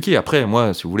sont compliquées. Après,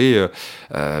 moi, si vous voulez,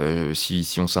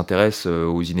 si on s'intéresse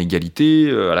aux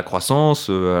inégalités, à la croissance,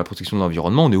 à la protection de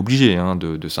l'environnement, on est obligé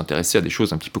de s'intéresser à des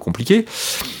choses un petit peu compliquées.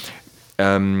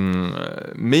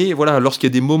 Mais voilà, lorsqu'il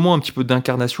y a des moments un petit peu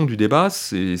d'incarnation du débat,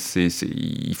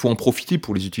 il faut en profiter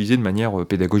pour les utiliser de manière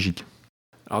pédagogique.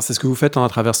 Alors c'est ce que vous faites à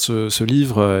travers ce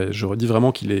livre. Je redis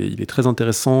vraiment qu'il est très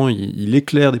intéressant. Il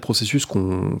éclaire des processus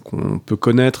qu'on peut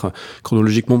connaître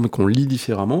chronologiquement, mais qu'on lit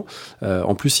différemment.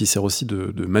 En plus, il sert aussi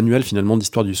de manuel finalement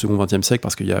d'histoire du second XXe siècle,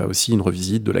 parce qu'il y a aussi une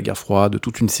revisite de la guerre froide, de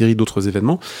toute une série d'autres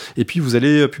événements. Et puis vous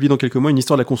allez publier dans quelques mois une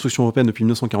histoire de la construction européenne depuis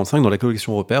 1945 dans la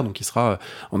collection Repères, donc qui sera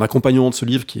en accompagnement de ce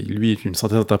livre qui lui est une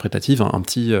synthèse interprétative, un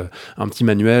petit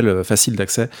manuel facile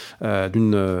d'accès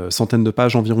d'une centaine de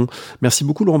pages environ. Merci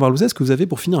beaucoup Laurent Varlouzet. Est-ce que vous avez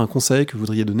pour finir un conseil que vous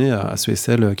voudriez donner à ceux et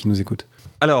celles qui nous écoutent?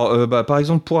 Alors, par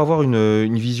exemple, pour avoir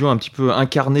une vision un petit peu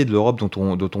incarnée de l'Europe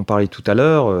dont on parlait tout à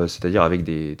l'heure, c'est-à-dire avec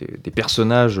des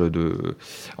personnages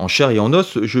en chair et en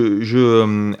os,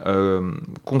 je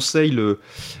conseille le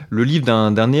livre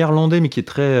d'un Néerlandais, mais qui est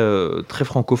très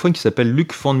francophone, qui s'appelle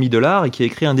Luc van Middelaar, et qui a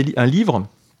écrit un livre,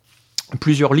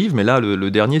 plusieurs livres, mais là, le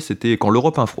dernier, c'était « Quand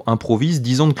l'Europe improvise,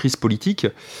 10 ans de crise politique »,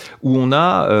 où on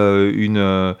a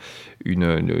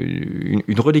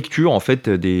une relecture en fait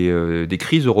des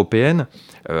crises européennes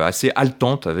assez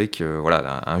haletante, avec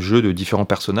un jeu de différents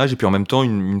personnages, et puis en même temps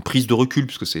une prise de recul,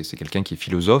 puisque c'est quelqu'un qui est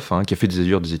philosophe, qui a fait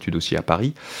des études aussi à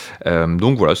Paris.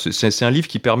 Donc voilà, c'est un livre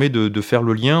qui permet de faire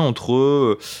le lien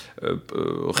entre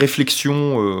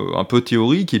réflexion un peu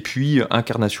théorique et puis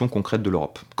incarnation concrète de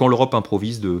l'Europe. Quand l'Europe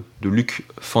improvise de Luc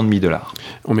van Middelaar.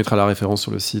 On mettra la référence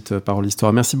sur le site Parole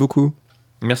d'Histoire. Merci beaucoup.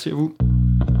 Merci à vous.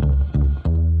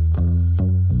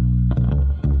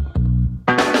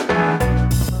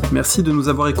 Merci de nous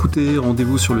avoir écoutés.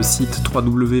 Rendez-vous sur le site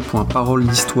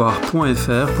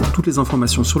www.paroledhistoire.fr pour toutes les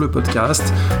informations sur le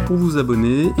podcast, pour vous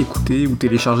abonner, écouter ou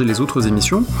télécharger les autres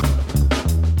émissions.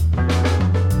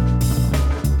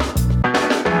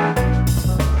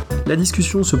 La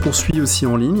discussion se poursuit aussi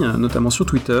en ligne, notamment sur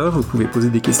Twitter. Vous pouvez poser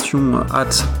des questions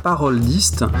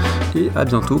 @paroledist et à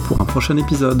bientôt pour un prochain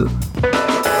épisode.